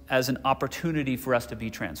comes as an opportunity for us to be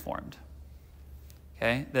transformed,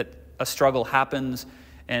 okay? That a struggle happens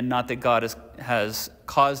and not that God has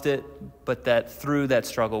caused it, but that through that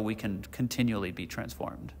struggle we can continually be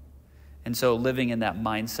transformed. And so living in that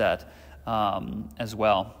mindset as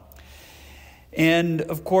well. And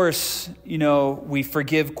of course, we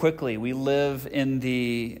forgive quickly. We live in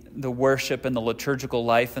the worship and the liturgical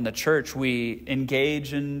life in the church. We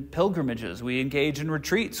engage in pilgrimages. We engage in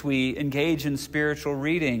retreats. We engage in spiritual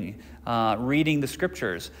reading, reading the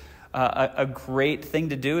scriptures. A great thing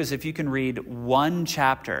to do is if you can read 1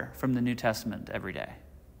 chapter from the New Testament every day.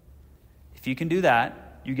 If you can do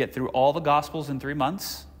that, you get through all the Gospels in 3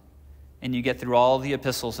 months, and you get through all the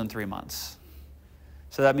epistles in 3 months.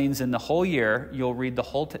 So that means in the whole year, you'll read the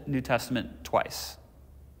whole New Testament twice.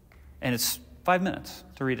 And it's 5 minutes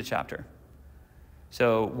to read a chapter.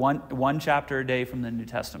 So one chapter a day from the New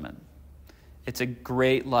Testament. It's a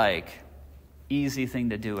great, easy thing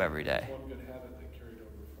to do every day. One good habit that carried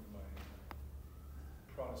over from my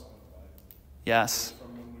Protestant life. Yes.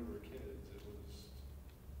 From when we were kids,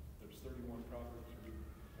 there's 31 Proverbs to read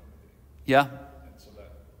one a day. Yeah. And so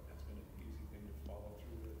that's been an easy thing to follow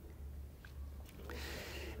through with.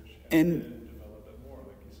 And develop it more,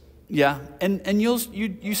 like you said. Yeah, and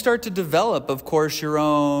you start to develop, of course, your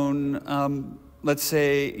own, let's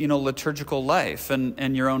say, liturgical life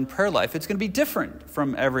and your own prayer life. It's going to be different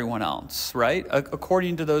from everyone else, right?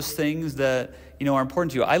 According to those things that, are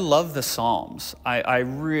important to you. I love the Psalms. I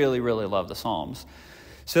really, really love the Psalms.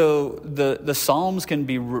 So the Psalms can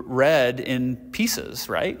be read in pieces,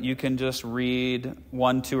 right? You can just read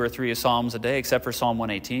 1, 2, or 3 Psalms a day, except for Psalm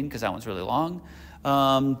 118, because that one's really long.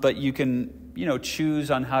 But you can, choose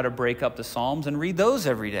on how to break up the Psalms and read those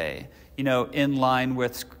every day, in line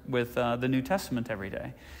with the New Testament every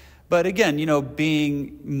day. But again,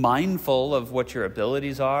 being mindful of what your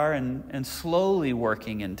abilities are and slowly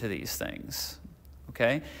working into these things,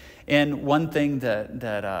 okay? And one thing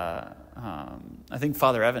that I think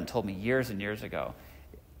Father Evan told me years and years ago,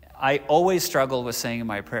 I always struggle with saying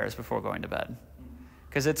my prayers before going to bed.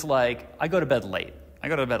 Because it's like, I go to bed late. I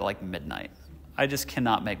go to bed at like midnight. I just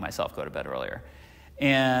cannot make myself go to bed earlier.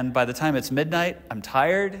 And by the time it's midnight, I'm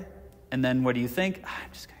tired. And then what do you think?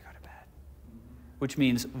 I'm just going to go to bed. Which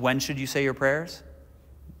means, when should you say your prayers?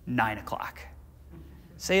 9 o'clock.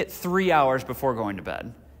 Say it 3 hours before going to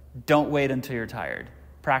bed. Don't wait until you're tired.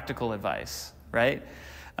 Practical advice, right?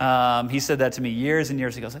 He said that to me years and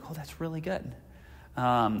years ago. I was like, oh, that's really good.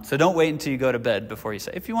 So don't wait until you go to bed before you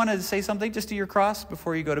say. If you want to say something, just do your cross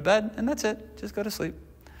before you go to bed, and that's it. Just go to sleep.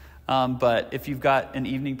 But if you've got an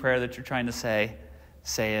evening prayer that you're trying to say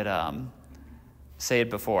it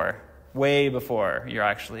before, way before you're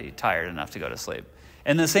actually tired enough to go to sleep.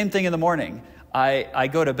 And the same thing in the morning. I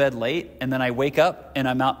go to bed late, and then I wake up, and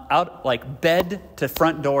I'm out like bed to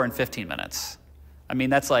front door in 15 minutes. I mean,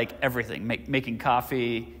 that's like everything. Making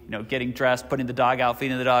coffee, getting dressed, putting the dog out,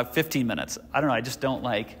 feeding the dog, 15 minutes. I don't know, I just don't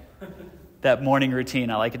like that morning routine.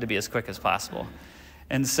 I like it to be as quick as possible.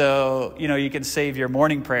 And so, you can save your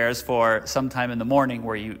morning prayers for sometime in the morning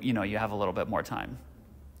where you have a little bit more time.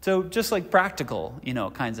 So just like practical,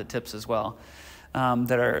 kinds of tips as well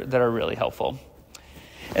that are really helpful.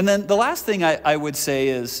 And then the last thing I would say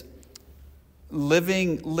is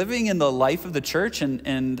living in the life of the church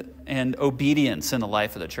and obedience in the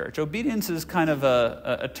life of the church. Obedience is kind of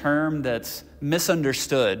a term that's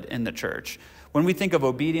misunderstood in the church. When we think of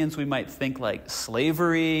obedience, we might think like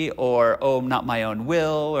slavery or, not my own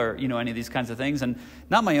will, or, any of these kinds of things. And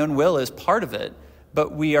not my own will is part of it,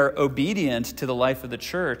 but we are obedient to the life of the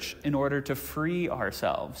church in order to free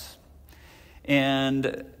ourselves.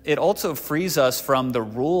 And it also frees us from the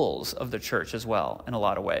rules of the church as well, in a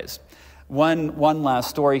lot of ways. One last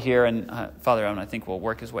story here, and Father Owen, I think, will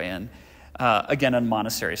work his way in. Again, a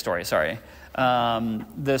monastery story, sorry.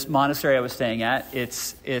 This monastery I was staying at,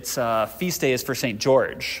 its feast day is for St.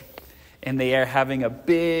 George. And they are having a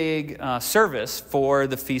big service for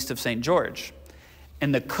the Feast of St. George.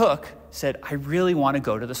 And the cook said, I really want to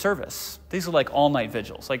go to the service. These are like all-night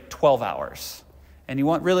vigils, like 12 hours. And he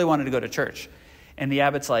really wanted to go to church. And the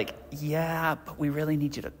abbot's like, yeah, but we really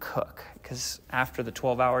need you to cook. Because after the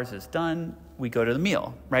 12 hours is done, we go to the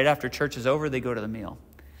meal. Right after church is over, they go to the meal.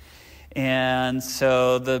 And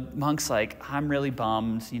so the monk's like, I'm really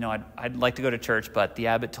bummed. I'd like to go to church, but the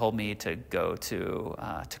abbot told me to go to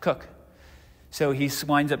cook. So he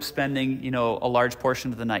winds up spending, a large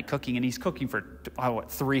portion of the night cooking, and he's cooking for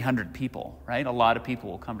 300 people, right? A lot of people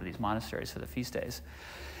will come to these monasteries for the feast days.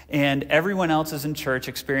 And everyone else is in church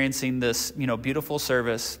experiencing this, beautiful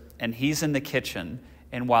service, and he's in the kitchen.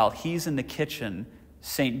 And while he's in the kitchen,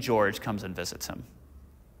 St. George comes and visits him.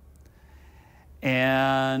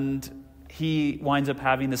 And he winds up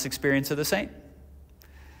having this experience of the saint.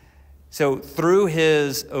 So through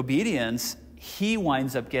his obedience, he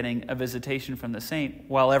winds up getting a visitation from the saint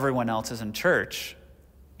while everyone else is in church,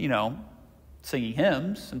 singing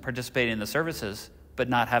hymns and participating in the services, but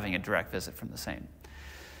not having a direct visit from the saint.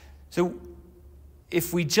 So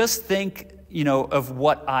if we just think, of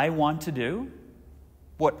what I want to do,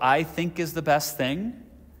 what I think is the best thing,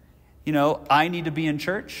 I need to be in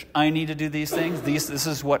church, I need to do these things, this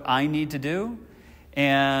is what I need to do,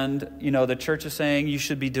 and, the church is saying you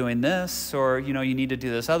should be doing this, or, you need to do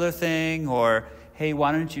this other thing, or, hey,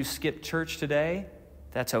 why don't you skip church today?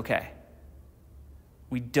 That's okay.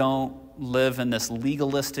 We don't live in this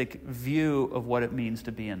legalistic view of what it means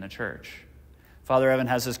to be in the church. Father Evan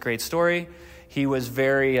has this great story. He was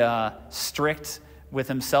very strict with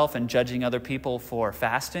himself and judging other people for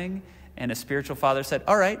fasting. And his spiritual father said,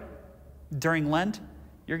 all right, during Lent,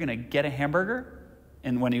 you're going to get a hamburger.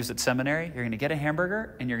 And when he was at seminary, you're going to get a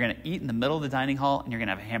hamburger, and you're going to eat in the middle of the dining hall, and you're going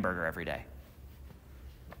to have a hamburger every day.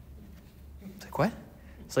 It's like, what?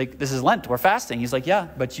 It's like, this is Lent. We're fasting. He's like, yeah,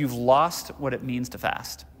 but you've lost what it means to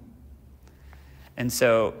fast. And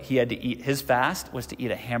so he had to eat, his fast was to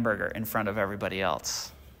eat a hamburger in front of everybody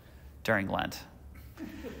else during Lent.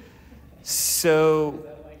 So, Is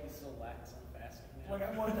that like he's so lax on fasting now? Like,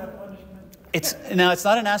 I want that punishment. It's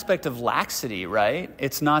not an aspect of laxity, right?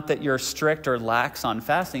 It's not that you're strict or lax on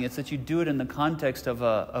fasting. It's that you do it in the context of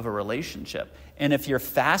a relationship. And if you're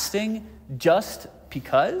fasting just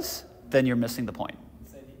because then you're missing the point.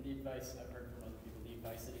 So the advice I've heard from other people, the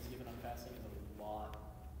advice that he's given on fasting is a lot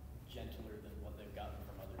gentler than what they've gotten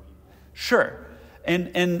from other people. Sure.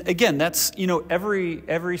 And again, that's,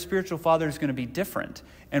 every spiritual father is going to be different.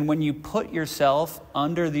 And when you put yourself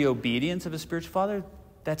under the obedience of a spiritual father,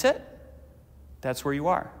 that's it. That's where you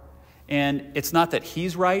are. And it's not that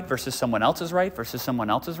he's right versus someone else is right versus someone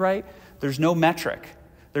else is right. There's no metric.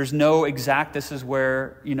 There's no exact, this is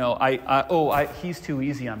where, he's too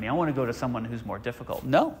easy on me. I want to go to someone who's more difficult.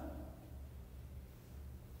 No.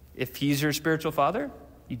 If he's your spiritual father,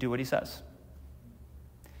 you do what he says.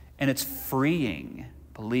 And it's freeing,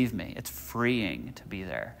 believe me, it's freeing to be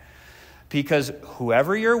there. Because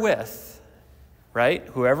whoever you're with, right,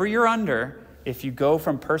 whoever you're under, if you go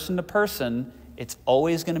from person to person, it's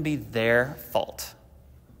always going to be their fault,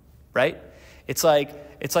 right? It's like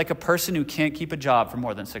a person who can't keep a job for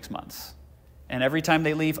more than 6 months. And every time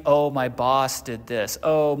they leave, oh, my boss did this.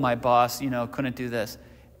 Oh, my boss, couldn't do this.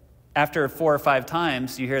 After 4 or 5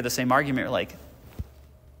 times, you hear the same argument. You're like,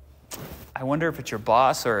 I wonder if it's your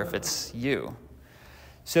boss or if it's you.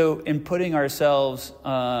 So in putting ourselves,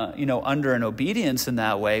 under an obedience in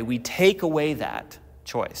that way, we take away that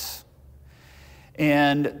choice.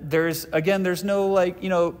 And there's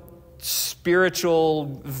no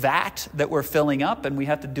spiritual vat that we're filling up and we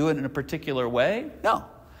have to do it in a particular way. No.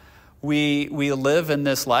 We live in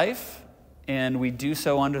this life and we do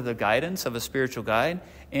so under the guidance of a spiritual guide.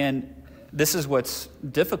 And this is what's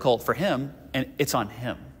difficult for him, and it's on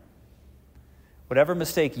him. Whatever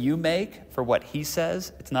mistake you make for what he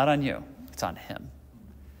says, it's not on you. It's on him.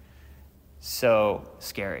 So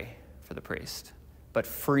scary for the priest, but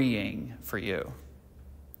freeing for you.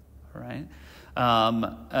 All right?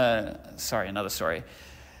 Another story.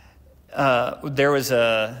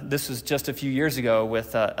 This was just a few years ago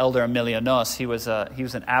with Elder Emilianos. He was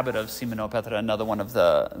an abbot of Simenopetra, another one of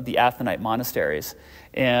the Athonite monasteries.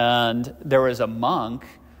 And there was a monk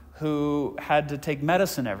who had to take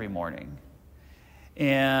medicine every morning.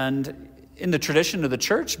 And in the tradition of the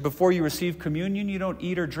church, before you receive communion, you don't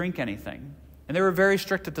eat or drink anything. And they were very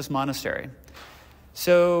strict at this monastery.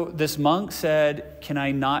 So this monk said, can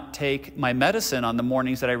I not take my medicine on the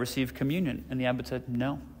mornings that I receive communion? And the abbot said,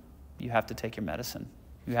 no, you have to take your medicine.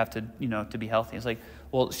 You have to, to be healthy. It's like,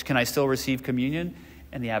 well, can I still receive communion?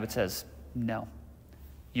 And the abbot says, no,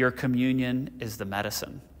 your communion is the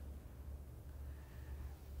medicine.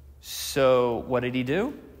 So what did he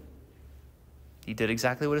do? He did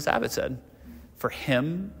exactly what his abbot said. For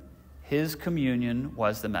him, his communion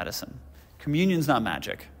was the medicine. Communion's not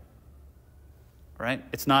magic, right?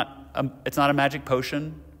 It's not a magic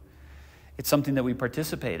potion. It's something that we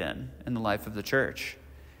participate in the life of the church.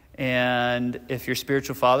 And if your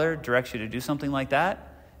spiritual father directs you to do something like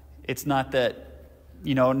that, it's not that,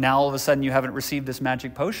 now all of a sudden you haven't received this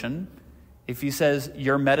magic potion. If he says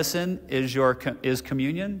your medicine is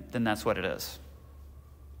communion, then that's what it is.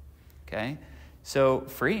 Okay? So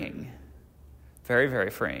freeing, very, very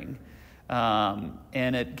freeing.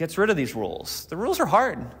 And it gets rid of these rules. The rules are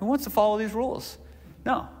hard. Who wants to follow these rules?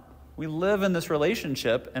 No. We live in this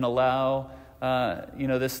relationship and allow,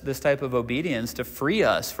 this type of obedience to free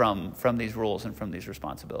us from these rules and from these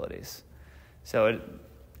responsibilities. So it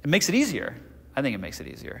makes it easier. I think it makes it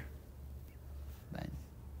easier. But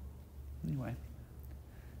anyway,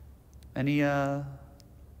 any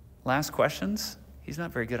last questions? He's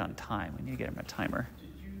not very good on time. We need to get him a timer.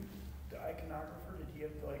 The iconographer, did he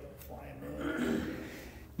have to fly him in?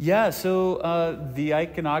 Yeah, so the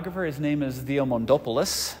iconographer, his name is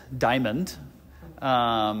Diamondopoulos, Diamond.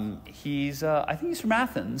 I think he's from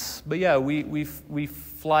Athens, but yeah, we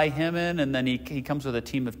fly him in, and then he comes with a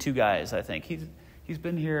team of 2 guys. I think he's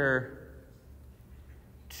been here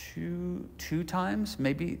two times,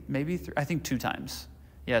 maybe 3. I think 2 times.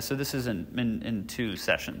 Yeah, so this is in 2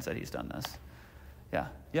 sessions that he's done this. Yeah.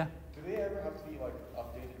 Do they ever have to be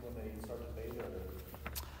updated when they start to fade?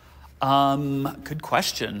 Good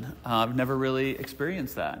question. I've never really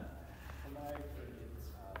experienced that. From what I've heard, it's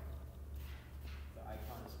the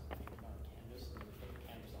icon is painted on canvas, and they put the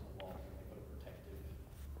canvas on the wall, and they put a protective,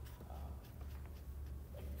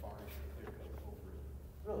 varnish or clear coat over it.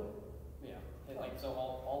 Really? Yeah. So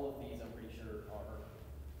all of these, I'm pretty sure,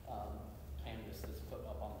 are canvas that's put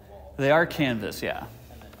up on the wall. They are canvas, yeah.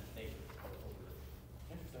 And then they put over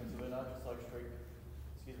it. Interesting. So they're not just straight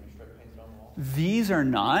painted on the wall? These are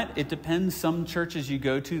not. It depends. Some churches you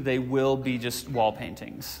go to, they will be just wall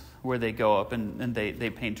paintings where they go up and they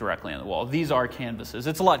paint directly on the wall. These are canvases.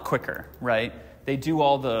 It's a lot quicker, right? They do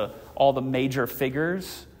all the major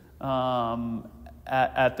figures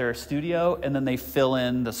at their studio, and then they fill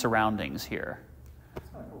in the surroundings here. That's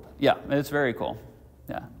kind of cool. Yeah, it's very cool.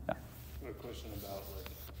 Yeah. I have a question about like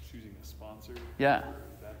choosing a sponsor Yeah. for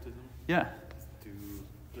baptism. Yeah.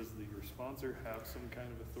 Does your sponsor have some kind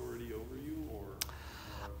of authority over you, or?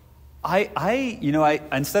 I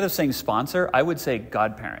instead of saying sponsor, I would say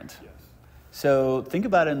godparent. Yes. So think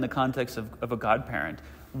about it in the context of a godparent.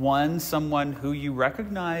 One, someone who you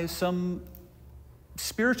recognize some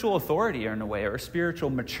spiritual authority in a way, or spiritual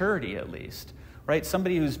maturity at least, right?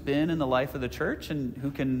 Somebody who's been in the life of the church and who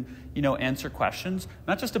can, answer questions.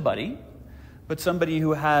 Not just a buddy, but somebody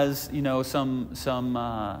who has, some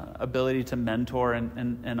ability to mentor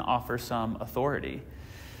and offer some authority.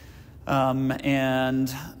 Along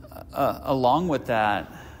with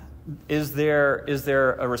that, is there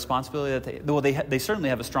a responsibility that they certainly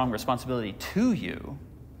have a strong responsibility to you.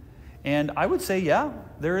 And I would say, yeah,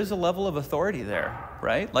 there is a level of authority there,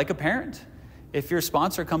 right? Like a parent. If your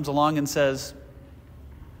sponsor comes along and says,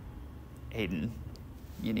 Aiden,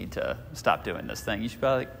 you need to stop doing this thing, you should be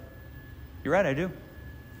like, you're right, I do.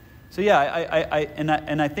 So yeah,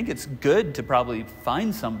 I think it's good to probably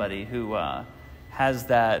find somebody who has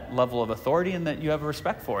that level of authority and that you have a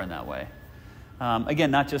respect for in that way. Again,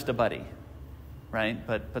 not just a buddy, right?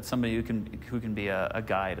 But somebody who can be a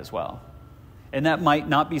guide as well. And that might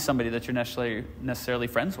not be somebody that you're necessarily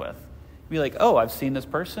friends with. Be like, oh, I've seen this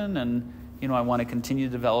person, and I want to continue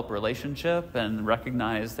to develop a relationship and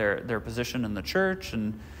recognize their position in the church,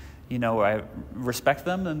 and I respect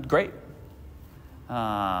them, and great.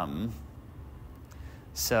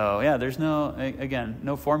 So yeah, there's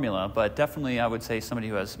no formula, but definitely I would say somebody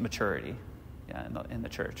who has maturity, in the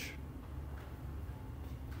church.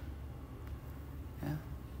 Yeah.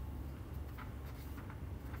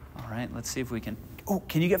 All right, let's see if we can. Oh,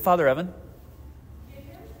 can you get Father Evan?